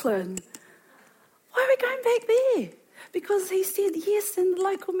Auckland? Why are we going back there?" "Because he said yes, and the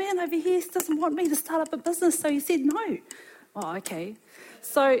local man over here doesn't want me to start up a business, so he said no." "Oh, okay."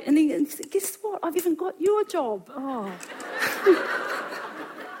 So, and he said, "Guess what? I've even got you a job." Oh.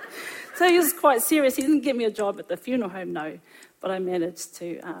 So he was quite serious. He didn't get me a job at the funeral home, no, but I managed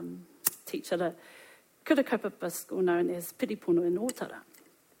to teach at a kura kaupapa school known as Piripono in Otara.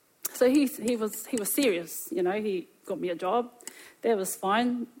 So he was serious, he got me a job. That was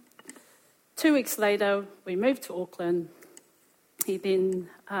fine. 2 weeks later, we moved to Auckland, He then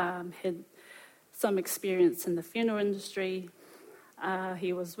had some experience in the funeral industry.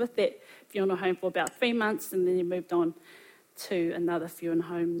 He was with that funeral home for about 3 months, and then he moved on to another funeral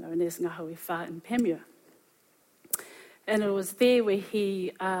home known as Ngahui Wha in Pemia. And it was there where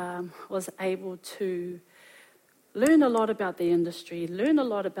he was able to learn a lot about the industry, learn a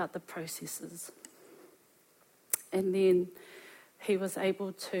lot about the processes. And then he was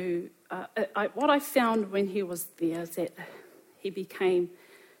able to... what I found when he was there is that it became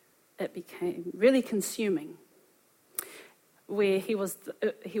really consuming, where he was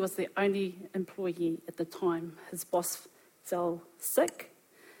the only employee at the time. His boss fell sick,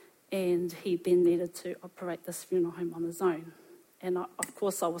 and he then needed to operate this funeral home on his own. And of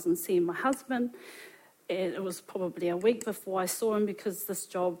course I wasn't seeing my husband, and it was probably a week before I saw him, because this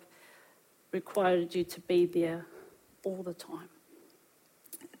job required you to be there all the time.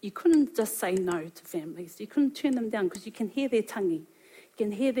 You couldn't just say no to families. You couldn't turn them down, because you can hear their tangi, you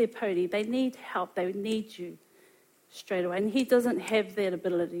can hear their pōri. They need help, they need you straight away. And he doesn't have that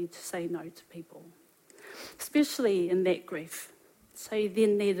ability to say no to people, especially in that grief. So he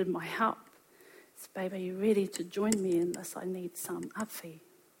then needed my help. He said, "Babe, are you ready to join me in this? I need some awhi."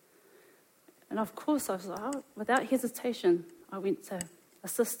 And of course, I was like, without hesitation, I went to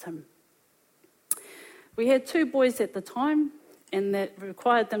assist him. We had 2 boys at the time, and that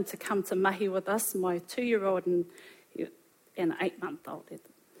required them to come to mahi with us, my 2-year-old and an 8-month-old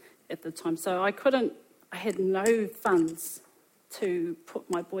at the time. So I had no funds to put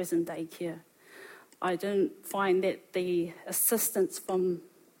my boys in daycare. I didn't find that the assistance from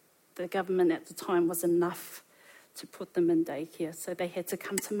the government at the time was enough to put them in daycare, so they had to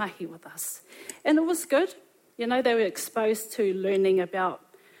come to mahi with us. And it was good. You know, they were exposed to learning about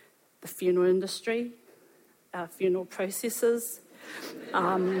the funeral industry, funeral processes.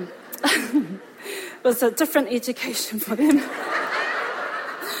 It was a different education for them.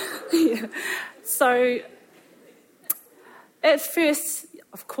 Yeah. So at first,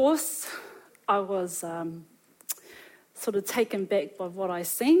 of course, I was sort of taken back by what I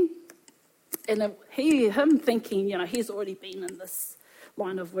seen. And him thinking, you know, he's already been in this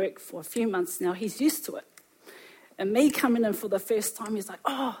line of work for a few months now, he's used to it. And me coming in for the first time, he's like,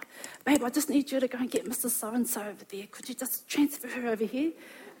 "Oh, babe, I just need you to go and get Mrs. So-and-so over there. Could you just transfer her over here?"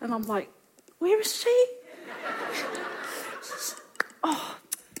 And I'm like, "Where is she?" "Oh,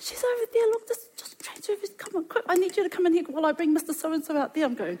 she's over there. Look, just transfer her. Come on, quick. I need you to come in here while I bring Mr. So-and-so out there."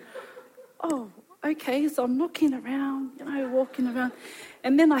 I'm going, "Oh, okay." So I'm looking around, you know, walking around.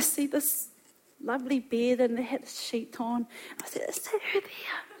 And then I see this lovely bed, and they had a sheet on. I said, "Is that her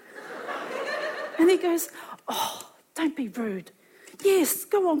there?" And he goes, "Oh, don't be rude. Yes,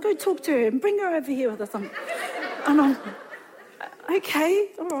 go on, go talk to her and bring her over here with us." And I'm,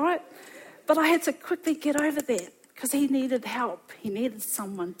 okay, all right. But I had to quickly get over there, because he needed help. He needed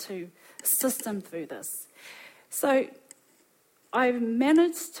someone to assist him through this. So I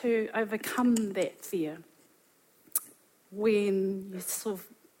managed to overcome that fear when you saw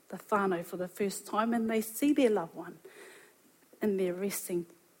the whānau for the first time and they see their loved one in their resting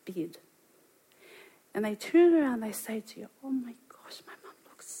bed. And they turn around and they say to you, "Oh my gosh, my mum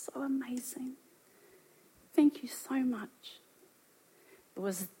looks so amazing. Thank you so much." It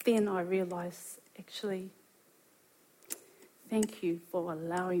was then I realised, actually, thank you for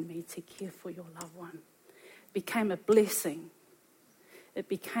allowing me to care for your loved one. It became a blessing. It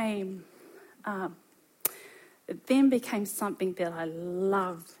then became something that I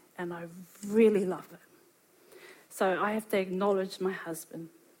love, and I really love it. So I have to acknowledge my husband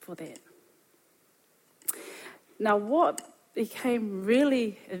for that. Now, what became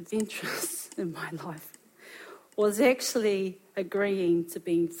really adventurous in my life was actually agreeing to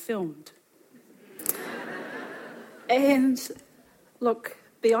being filmed. And look,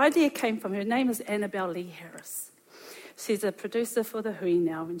 the idea came from, her name is Annabel Harris. She's a producer for The Hui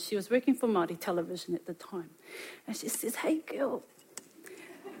now, and she was working for Māori television at the time. And she says, "Hey girl,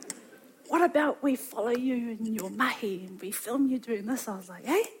 what about we follow you in your mahi and we film you doing this?" I was like,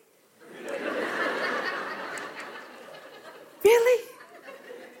 "Hey? Really?"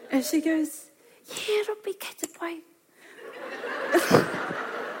 And she goes, "Yeah, it'll be kei te pai."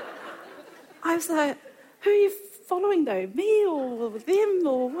 I was like, "Who are you following though? Me or them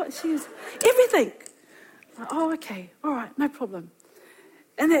or what?" She goes, "Everything." Like, "Oh, okay, all right, no problem."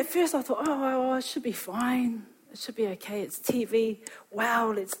 And at first I thought, oh, it should be fine. It should be okay. It's TV.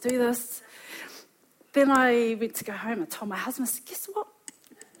 Wow, let's do this. Then I went to go home. I told my husband, I said, "Guess what?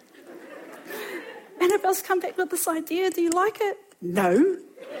 Annabelle's come back with this idea. Do you like it?" "No."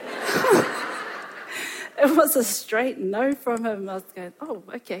 It was a straight no from him. I was going, oh,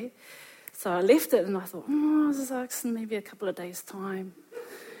 okay. So I left it and I thought, this is maybe a couple of days' time.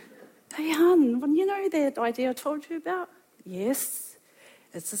 Hey, hon, well, you know that idea I told you about? Yes.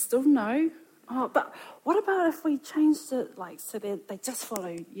 It's a still no. Oh, but what about if we changed it so that they just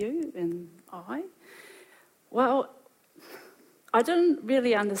follow you and I? Well, I didn't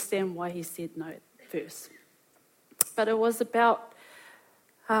really understand why he said no at first. But it was about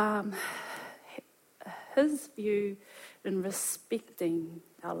his view in respecting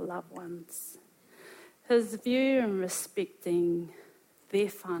our loved ones. His view in respecting their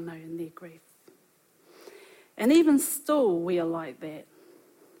whānau and their grief. And even still, we are like that.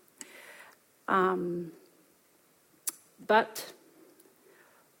 But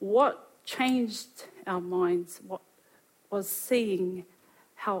what changed our minds was seeing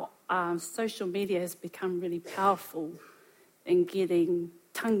how social media has become really powerful in getting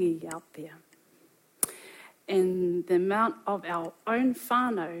tangi out there. And the amount of our own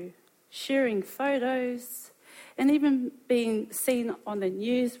whānau sharing photos and even being seen on the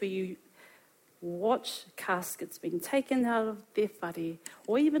news where you watch caskets being taken out of their whare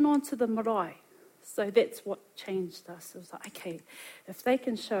or even onto the marae. So that's what changed us. It was like, okay, if they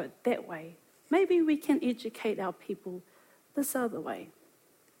can show it that way, maybe we can educate our people this other way.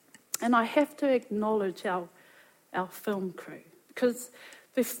 And I have to acknowledge our film crew, because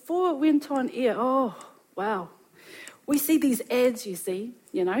before it went on air, oh, wow, we see these ads, you see,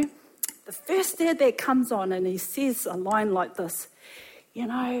 the first ad that comes on and he says a line like this,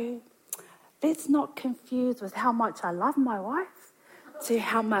 let's not confuse with how much I love my wife to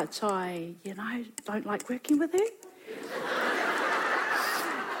how much I, don't like working with her.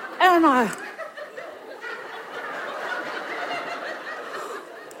 And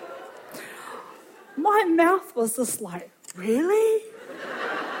my mouth was just like, really?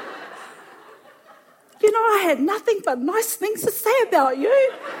 I had nothing but nice things to say about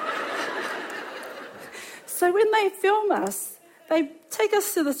you. So when they film us, they take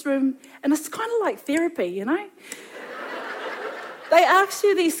us to this room, and it's kind of like therapy, They ask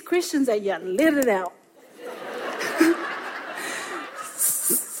you these questions and you let it out.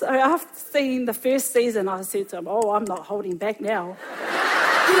 So after seeing the first season, I said to them, I'm not holding back now.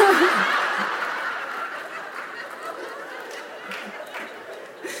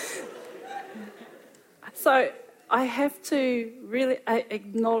 So I have to really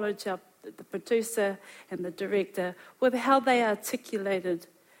acknowledge the producer and the director with how they articulated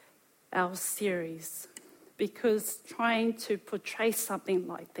our series, because trying to portray something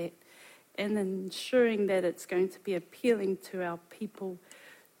like that and ensuring that it's going to be appealing to our people,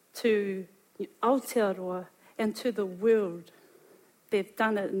 to Aotearoa and to the world, they've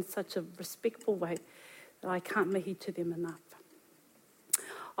done it in such a respectful way that I can't mihi to them enough.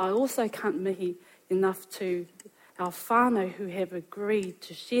 I also can't mihi enough to our whānau who have agreed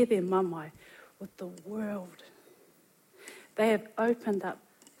to share their mamae with the world. They have opened up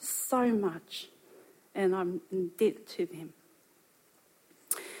so much, and I'm in debt to them.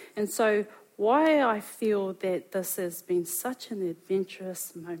 And so why I feel that this has been such an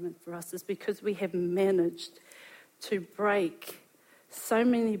adventurous moment for us is because we have managed to break so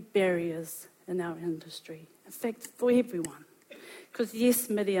many barriers in our industry. In fact, for everyone. Because yes,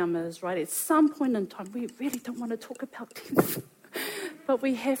 Miriama is right. At some point in time, we really don't want to talk about them. But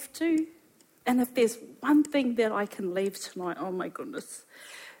we have to. And if there's one thing that I can leave tonight, oh my goodness,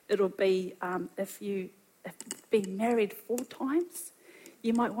 it'll be if you've been married 4 times,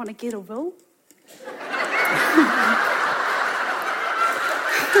 you might want to get a will.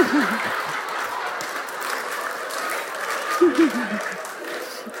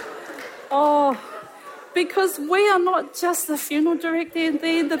 Because we are not just the funeral director at the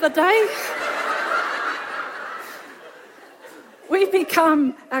end of the day. We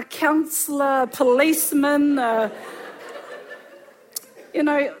become a counsellor, policeman, the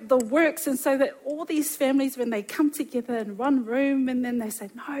works. And so that all these families, when they come together in one room and then they say,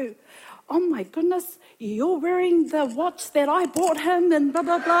 no, oh my goodness, you're wearing the watch that I bought him and blah,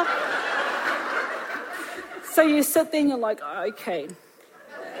 blah, blah. So you sit there and you're like, okay.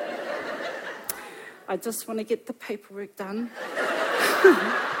 I just want to get the paperwork done.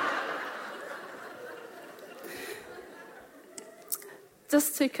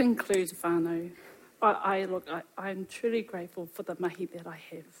 Just to conclude, whānau, I'm truly grateful for the mahi that I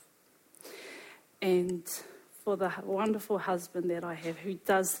have and for the wonderful husband that I have who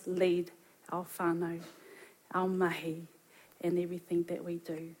does lead our whānau, our mahi, and everything that we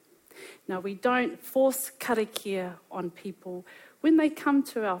do. Now, we don't force karakia on people when they come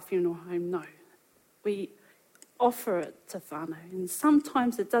to our funeral home, no. We offer it to whānau. And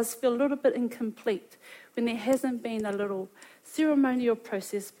sometimes it does feel a little bit incomplete when there hasn't been a little ceremonial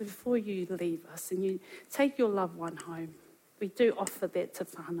process before you leave us and you take your loved one home. We do offer that to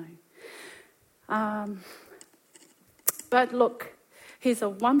whānau. But look, he's a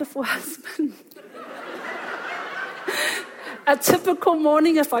wonderful husband. A typical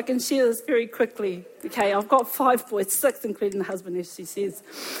morning, if I can share this very quickly. Okay, I've got 5 boys, 6 including the husband, as she says.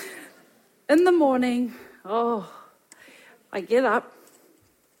 In the morning, I get up,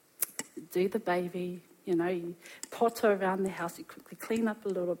 do the baby, you potter around the house, you quickly clean up a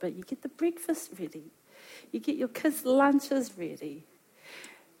little bit, you get the breakfast ready, you get your kids' lunches ready,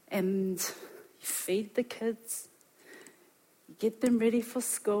 and you feed the kids, you get them ready for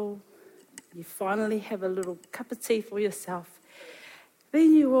school, you finally have a little cup of tea for yourself,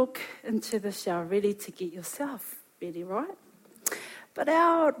 then you walk into the shower ready to get yourself ready, right? But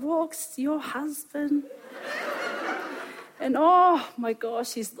out walks your husband. And oh my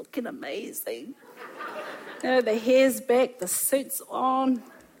gosh, he's looking amazing. The hair's back, the suit's on.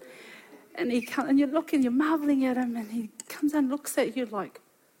 And you're marveling at him, and he comes and looks at you like,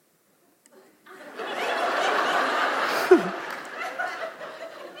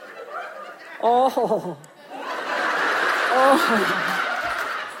 oh.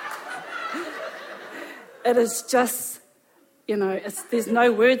 It is just, there's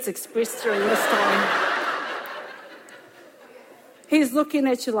no words expressed during this time. He's looking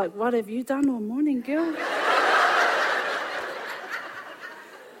at you like, what have you done all morning, girl?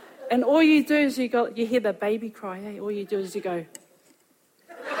 And all you do is you hear the baby cry, eh? All you do is you go.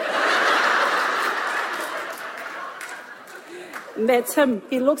 And that's him.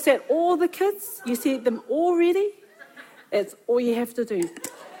 He looks at all the kids. You see them all ready. That's all you have to do.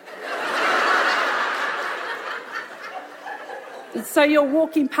 And so you're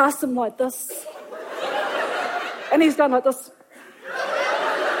walking past him like this. And he's going like this.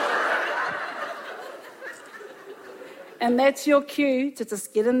 And that's your cue to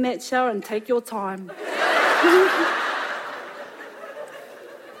just get in that shower and take your time.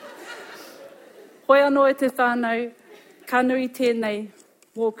 Hoi anō e te whānau, ka nui tēnei,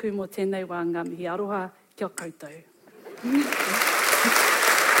 mōku mō tēnei wā ngamihi aroha, kia koutou.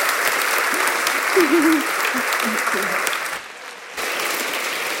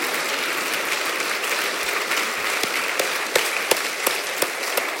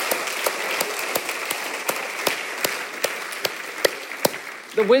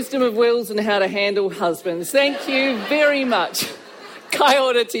 The wisdom of wills and how to handle husbands. Thank you very much.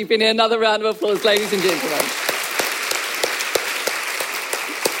 Kaiora Tipene, another round of applause, ladies and gentlemen.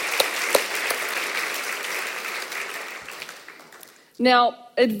 Now,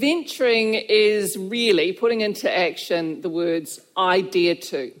 adventuring is really putting into action the words, I dare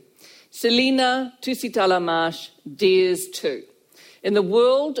to. Selina Tusitala Marsh dares to. In the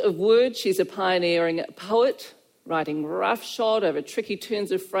world of words, she's a pioneering poet, writing roughshod over tricky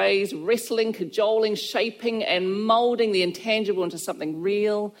turns of phrase, wrestling, cajoling, shaping and moulding the intangible into something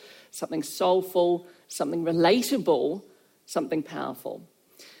real, something soulful, something relatable, something powerful.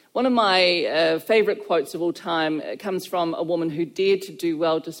 One of my favourite quotes of all time comes from a woman who dared to do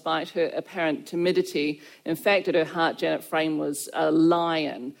well despite her apparent timidity. In fact, at her heart, Janet Frame was a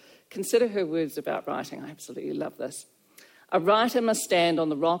lion. Consider her words about writing. I absolutely love this. A writer must stand on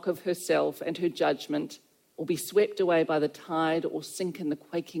the rock of herself and her judgment, or be swept away by the tide, or sink in the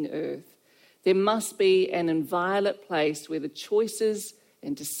quaking earth. There must be an inviolate place where the choices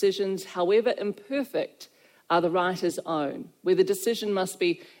and decisions, however imperfect, are the writer's own, where the decision must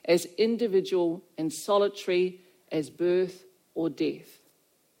be as individual and solitary as birth or death.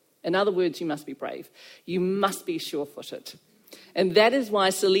 In other words, you must be brave. You must be sure-footed. And that is why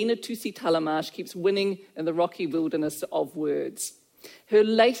Selina Tusitala Marsh keeps winning in the rocky wilderness of words. Her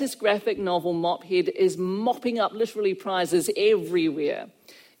latest graphic novel, Mophead, is mopping up literary prizes everywhere.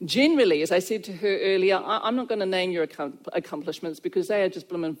 Generally, as I said to her earlier, I'm not going to name your accomplishments because they are just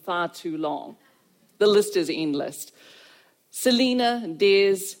blooming far too long. The list is endless. Selina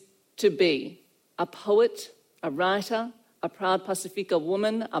dares to be a poet, a writer, a proud Pasifika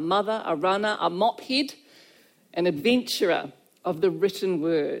woman, a mother, a runner, a mophead, an adventurer of the written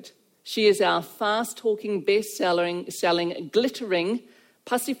word. She is our fast-talking, best-selling, glittering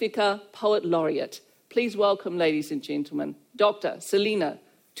Pasifika Poet Laureate. Please welcome, ladies and gentlemen, Dr. Selina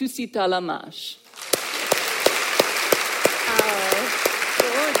Tusitala Marsh. Oh,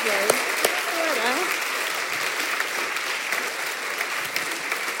 gorgeous.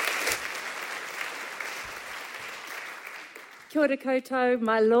 Kia ora koutou,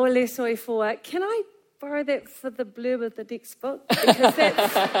 mai lo le soifua. Can I borrow that for the blurb of the next book? Because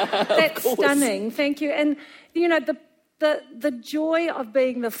that's stunning. Thank you. And, you know, the joy of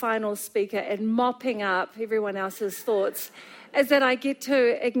being the final speaker and mopping up everyone else's thoughts is that I get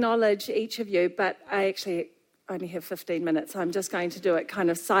to acknowledge each of you, but I actually only have 15 minutes. So I'm just going to do it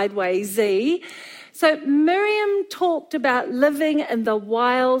kind of sideways-y. So Miriam talked about living in the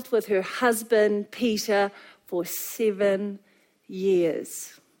wild with her husband, Peter, for 7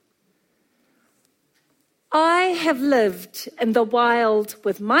 years. I have lived in the wild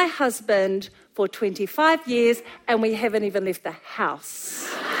with my husband for 25 years, and we haven't even left the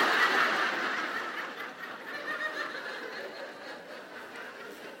house.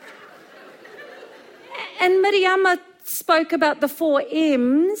 And Miriama spoke about the 4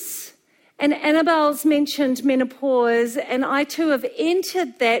 M's, and Annabel's mentioned menopause, and I too have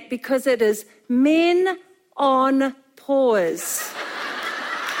entered that because it is men on pause.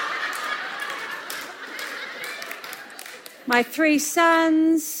 My 3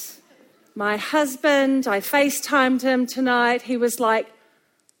 sons, my husband, I FaceTimed him tonight. He was like,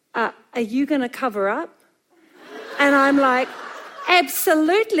 are you going to cover up? And I'm like,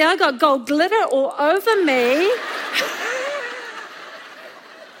 absolutely. I got gold glitter all over me.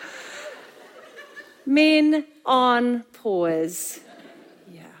 Men on pause.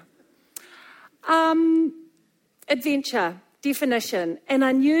 Yeah. Adventure, definition, an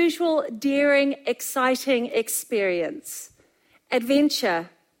unusual, daring, exciting experience. Adventure,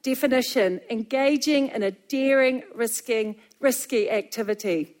 definition, engaging in a daring, risky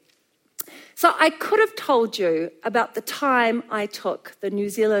activity. So I could have told you about the time I took the New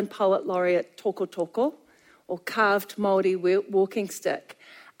Zealand Poet Laureate toko toko, or carved Māori walking stick,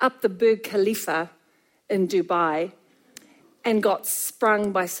 up the Burj Khalifa in Dubai and got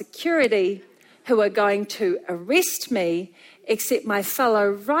sprung by security who were going to arrest me, except my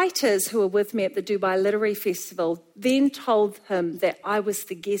fellow writers who were with me at the Dubai Literary Festival then told him that I was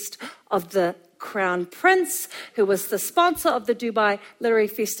the guest of the Crown Prince, who was the sponsor of the Dubai Literary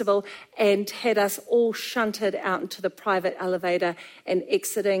Festival, and had us all shunted out into the private elevator and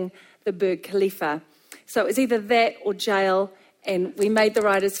exiting the Burj Khalifa. So it was either that or jail, and we made the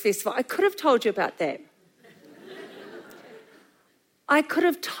Writers' Festival. I could have told you about that. I could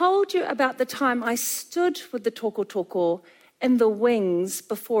have told you about the time I stood with the toko toko in the wings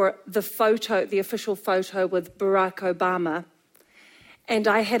before the official photo with Barack Obama. And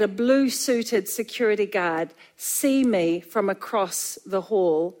I had a blue-suited security guard see me from across the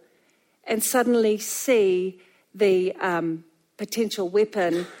hall and suddenly see the potential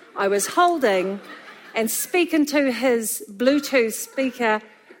weapon I was holding and speak into his Bluetooth speaker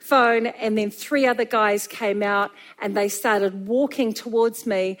phone, and then 3 other guys came out and they started walking towards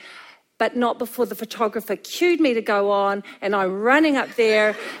me, but not before the photographer cued me to go on, and I'm running up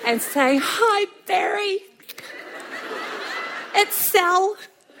there and saying, "Hi, Barry. It's Sal.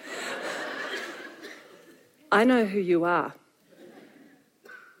 I know who you are.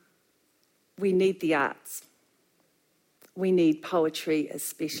 We need the arts. We need poetry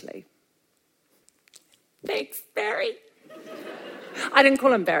especially." Thanks, Barry. I didn't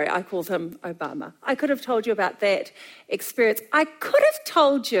call him Barry, I called him Obama. I could have told you about that experience. I could have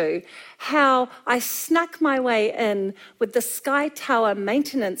told you how I snuck my way in with the Sky Tower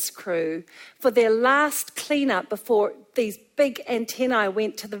maintenance crew for their last cleanup before these big antennae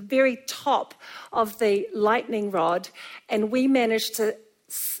went to the very top of the lightning rod, and we managed to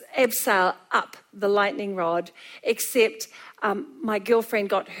abseil up the lightning rod, except my girlfriend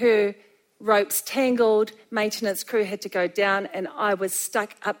got her ropes tangled, maintenance crew had to go down, and I was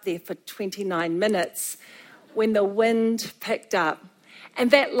stuck up there for 29 minutes when the wind picked up. And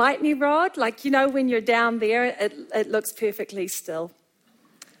that lightning rod, like, you know, when you're down there, it looks perfectly still.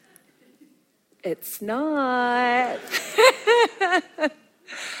 It's not.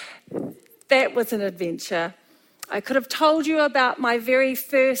 That was an adventure. I could have told you about my very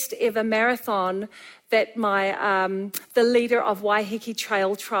first ever marathon that the leader of Waiheke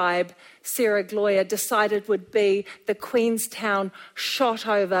Trail Tribe, Sarah Gloria, decided would be the Queenstown Shot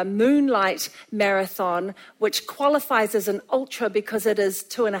Over Moonlight Marathon, which qualifies as an ultra because it is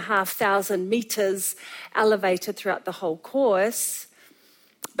 2,500 metres elevated throughout the whole course.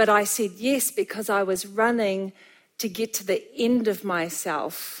 But I said yes because I was running to get to the end of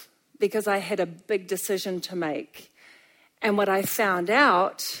myself because I had a big decision to make. And what I found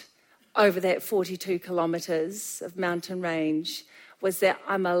out over that 42 kilometres of mountain range was that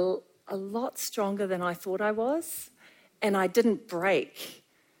I'm a lot stronger than I thought I was, and I didn't break.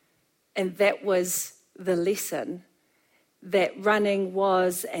 And that was the lesson, that running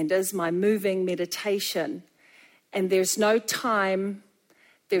was and is my moving meditation. And there's no time,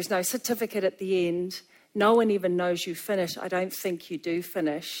 there's no certificate at the end. no one even knows you finish. I don't think you do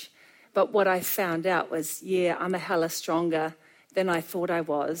finish. But what I found out was, I'm a hella stronger than I thought I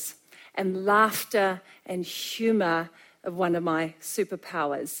was. And laughter and humour are one of my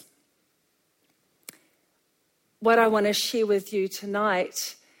superpowers. What I want to share with you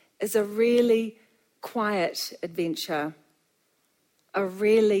tonight is a really quiet adventure, a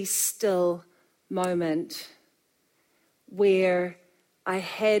really still moment where I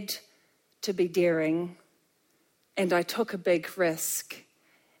had to be daring and I took a big risk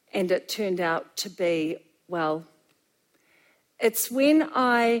and it turned out to be, it's when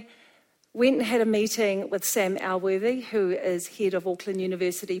I went and had a meeting with Sam Alworthy, who is head of Auckland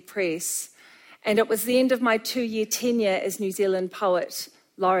University Press, and it was the end of my 2-year tenure as New Zealand Poet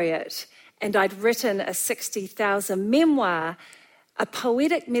Laureate, and I'd written a 60,000 memoir, a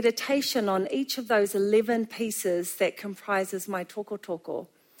poetic meditation on each of those 11 pieces that comprises my toko.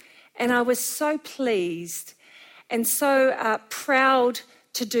 And I was so pleased and so proud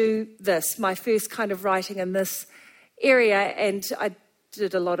to do this, my first kind of writing in this area. And I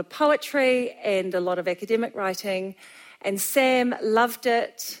did a lot of poetry and a lot of academic writing, and Sam loved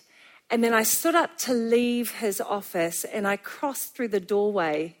it. And then I stood up to leave his office and I crossed through the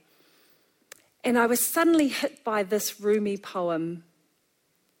doorway and I was suddenly hit by this Rumi poem,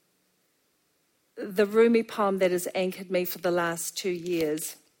 the Rumi poem that has anchored me for the last 2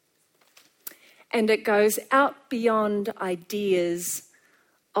 years. And it goes, out beyond ideas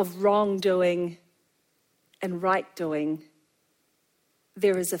of wrongdoing and right doing,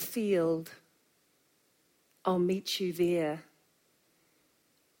 there is a field. I'll meet you there,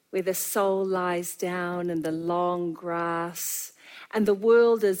 where the soul lies down in the long grass and the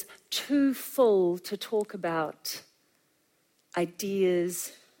world is too full to talk about.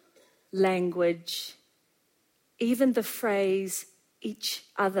 Ideas, language, even the phrase each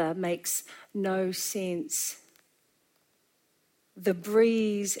other makes no sense. The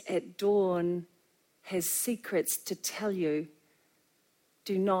breeze at dawn has secrets to tell you.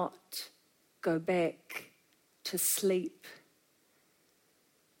 Do not go back to sleep.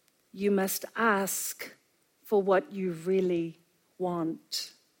 You must ask for what you really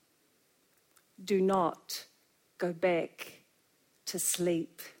want. Do not go back to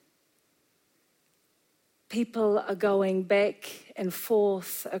sleep. People are going back and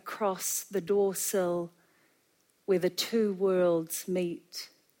forth across the doorsill where the two worlds meet.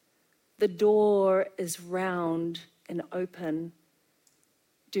 The door is round and open.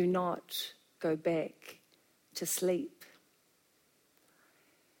 Do not go back to sleep.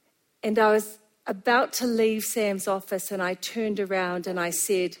 And I was about to leave Sam's office and I turned around and I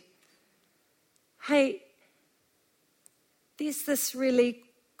said, hey, there's this really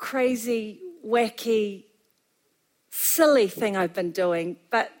crazy, wacky, silly thing I've been doing,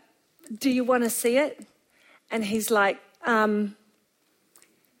 but do you want to see it? And he's like, yeah,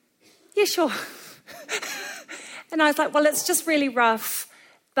 sure. And I was like, well, it's just really rough,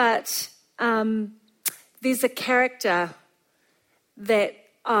 but there's a character that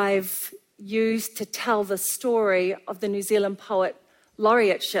I've used to tell the story of the New Zealand Poet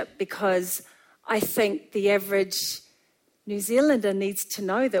Laureateship, because I think the average New Zealander needs to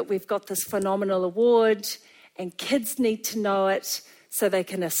know that we've got this phenomenal award and kids need to know it so they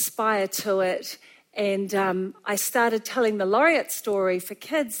can aspire to it. And I started telling the laureate story for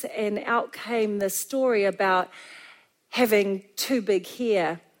kids, and out came the story about having too big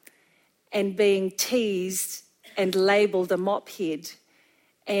hair and being teased and labelled a mophead.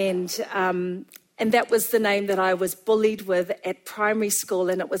 And that was the name that I was bullied with at primary school,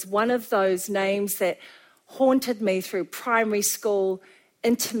 and it was one of those names that haunted me through primary school,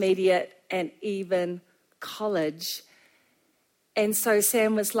 intermediate, and even college. And so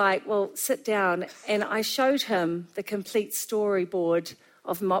Sam was like, well, sit down. And I showed him the complete storyboard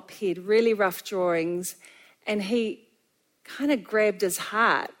of Mophead, really rough drawings. And he kind of grabbed his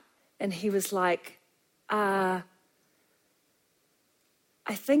heart and he was like, I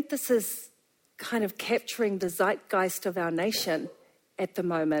think this is kind of capturing the zeitgeist of our nation at the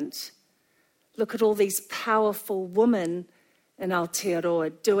moment. Look at all these powerful women in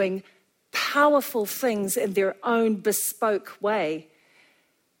Aotearoa doing powerful things in their own bespoke way.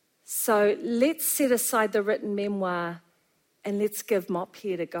 So let's set aside the written memoir and let's give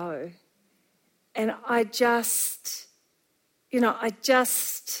Mophead a go. And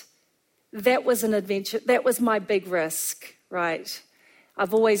that was an adventure. That was my big risk, right?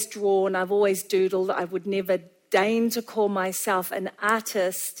 I've always drawn, I've always doodled. I would never deign to call myself an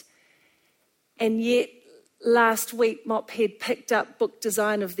artist. And yet, last week, Mophead picked up Book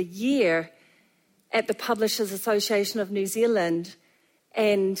Design of the Year at the Publishers Association of New Zealand.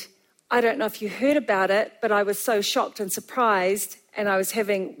 And I don't know if you heard about it, but I was so shocked and surprised, and I was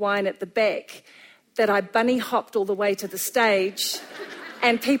having wine at the back, that I bunny hopped all the way to the stage,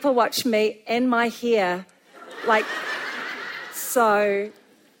 and people watched me and my hair, like, so,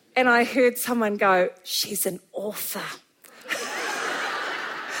 and I heard someone go, "She's an author."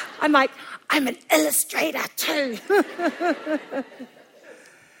 I'm like, "I'm an illustrator too."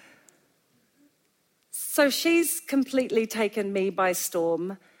 So she's completely taken me by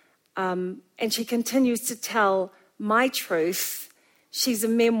storm, and she continues to tell my truth. She's a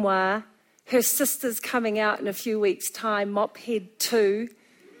memoir. Her sister's coming out in a few weeks' time, Mophead 2,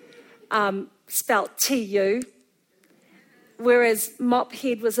 spelt T-U, whereas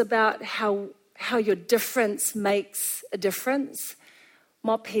Mophead was about how your difference makes a difference.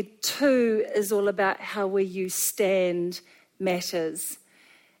 Mophead 2 is all about how where you stand matters,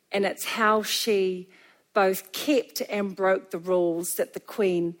 and it's how she both kept and broke the rules that the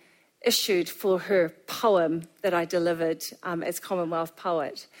Queen issued for her poem that I delivered as Commonwealth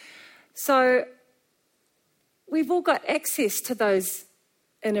Poet. So we've all got access to those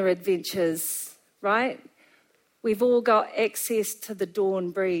inner adventures, right? We've all got access to the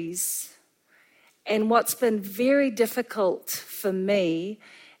dawn breeze. And what's been very difficult for me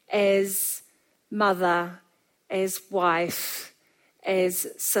as mother, as wife, as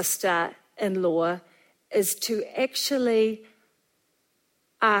sister-in-law, is to actually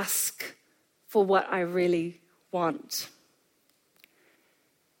ask for what I really want.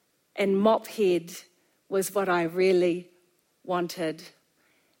 And Mophead was what I really wanted.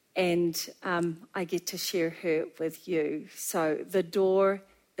 And I get to share her with you. So the door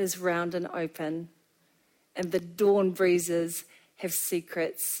is round and open, and the dawn breezes have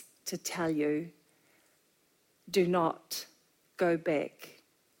secrets to tell you. Do not go back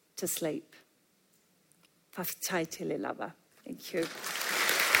to sleep. Whawhitai tele lava. Thank you.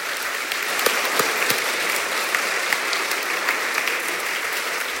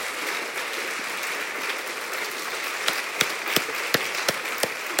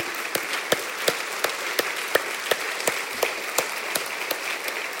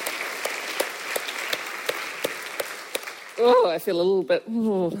 Oh, I feel a little bit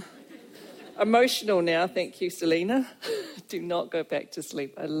emotional now. Thank you, Selina. Do not go back to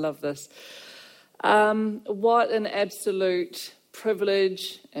sleep. I love this. What an absolute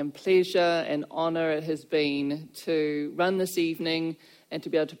privilege and pleasure and honour it has been to run this evening and to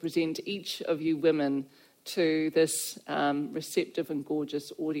be able to present each of you women to this receptive and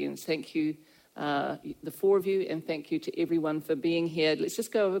gorgeous audience. Thank you, the four of you, and thank you to everyone for being here. Let's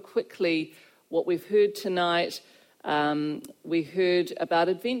just go over quickly what we've heard tonight. We heard about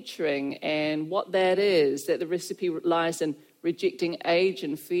adventuring and what that is, that the recipe lies in rejecting age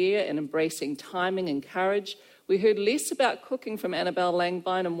and fear and embracing timing and courage. We heard less about cooking from Annabel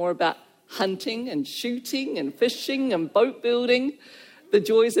Langbein and more about hunting and shooting and fishing and boat building, the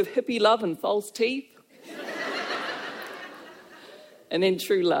joys of hippie love and false teeth, and then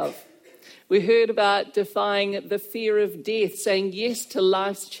true love. We heard about defying the fear of death, saying yes to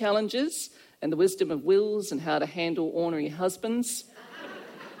life's challenges and the wisdom of wills and how to handle ornery husbands.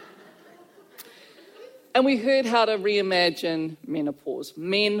 And we heard how to reimagine menopause.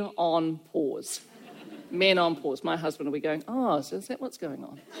 Men on pause. Men on pause. My husband will be going, "Oh, so is that what's going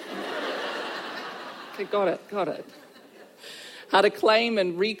on?" Okay, got it. How to claim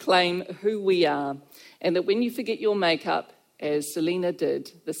and reclaim who we are. And that when you forget your makeup, as Selina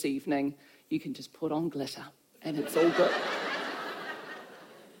did this evening, you can just put on glitter and it's all good.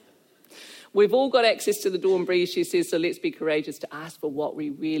 We've all got access to the dawn breeze, she says, so let's be courageous to ask for what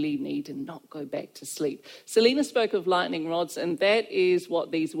we really need and not go back to sleep. Selina spoke of lightning rods, and that is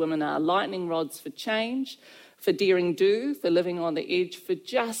what these women are. Lightning rods for change, for daring do, for living on the edge, for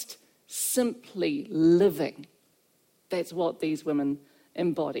just simply living. That's what these women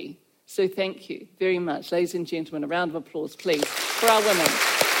embody. So thank you very much. Ladies and gentlemen, a round of applause, please, for our women.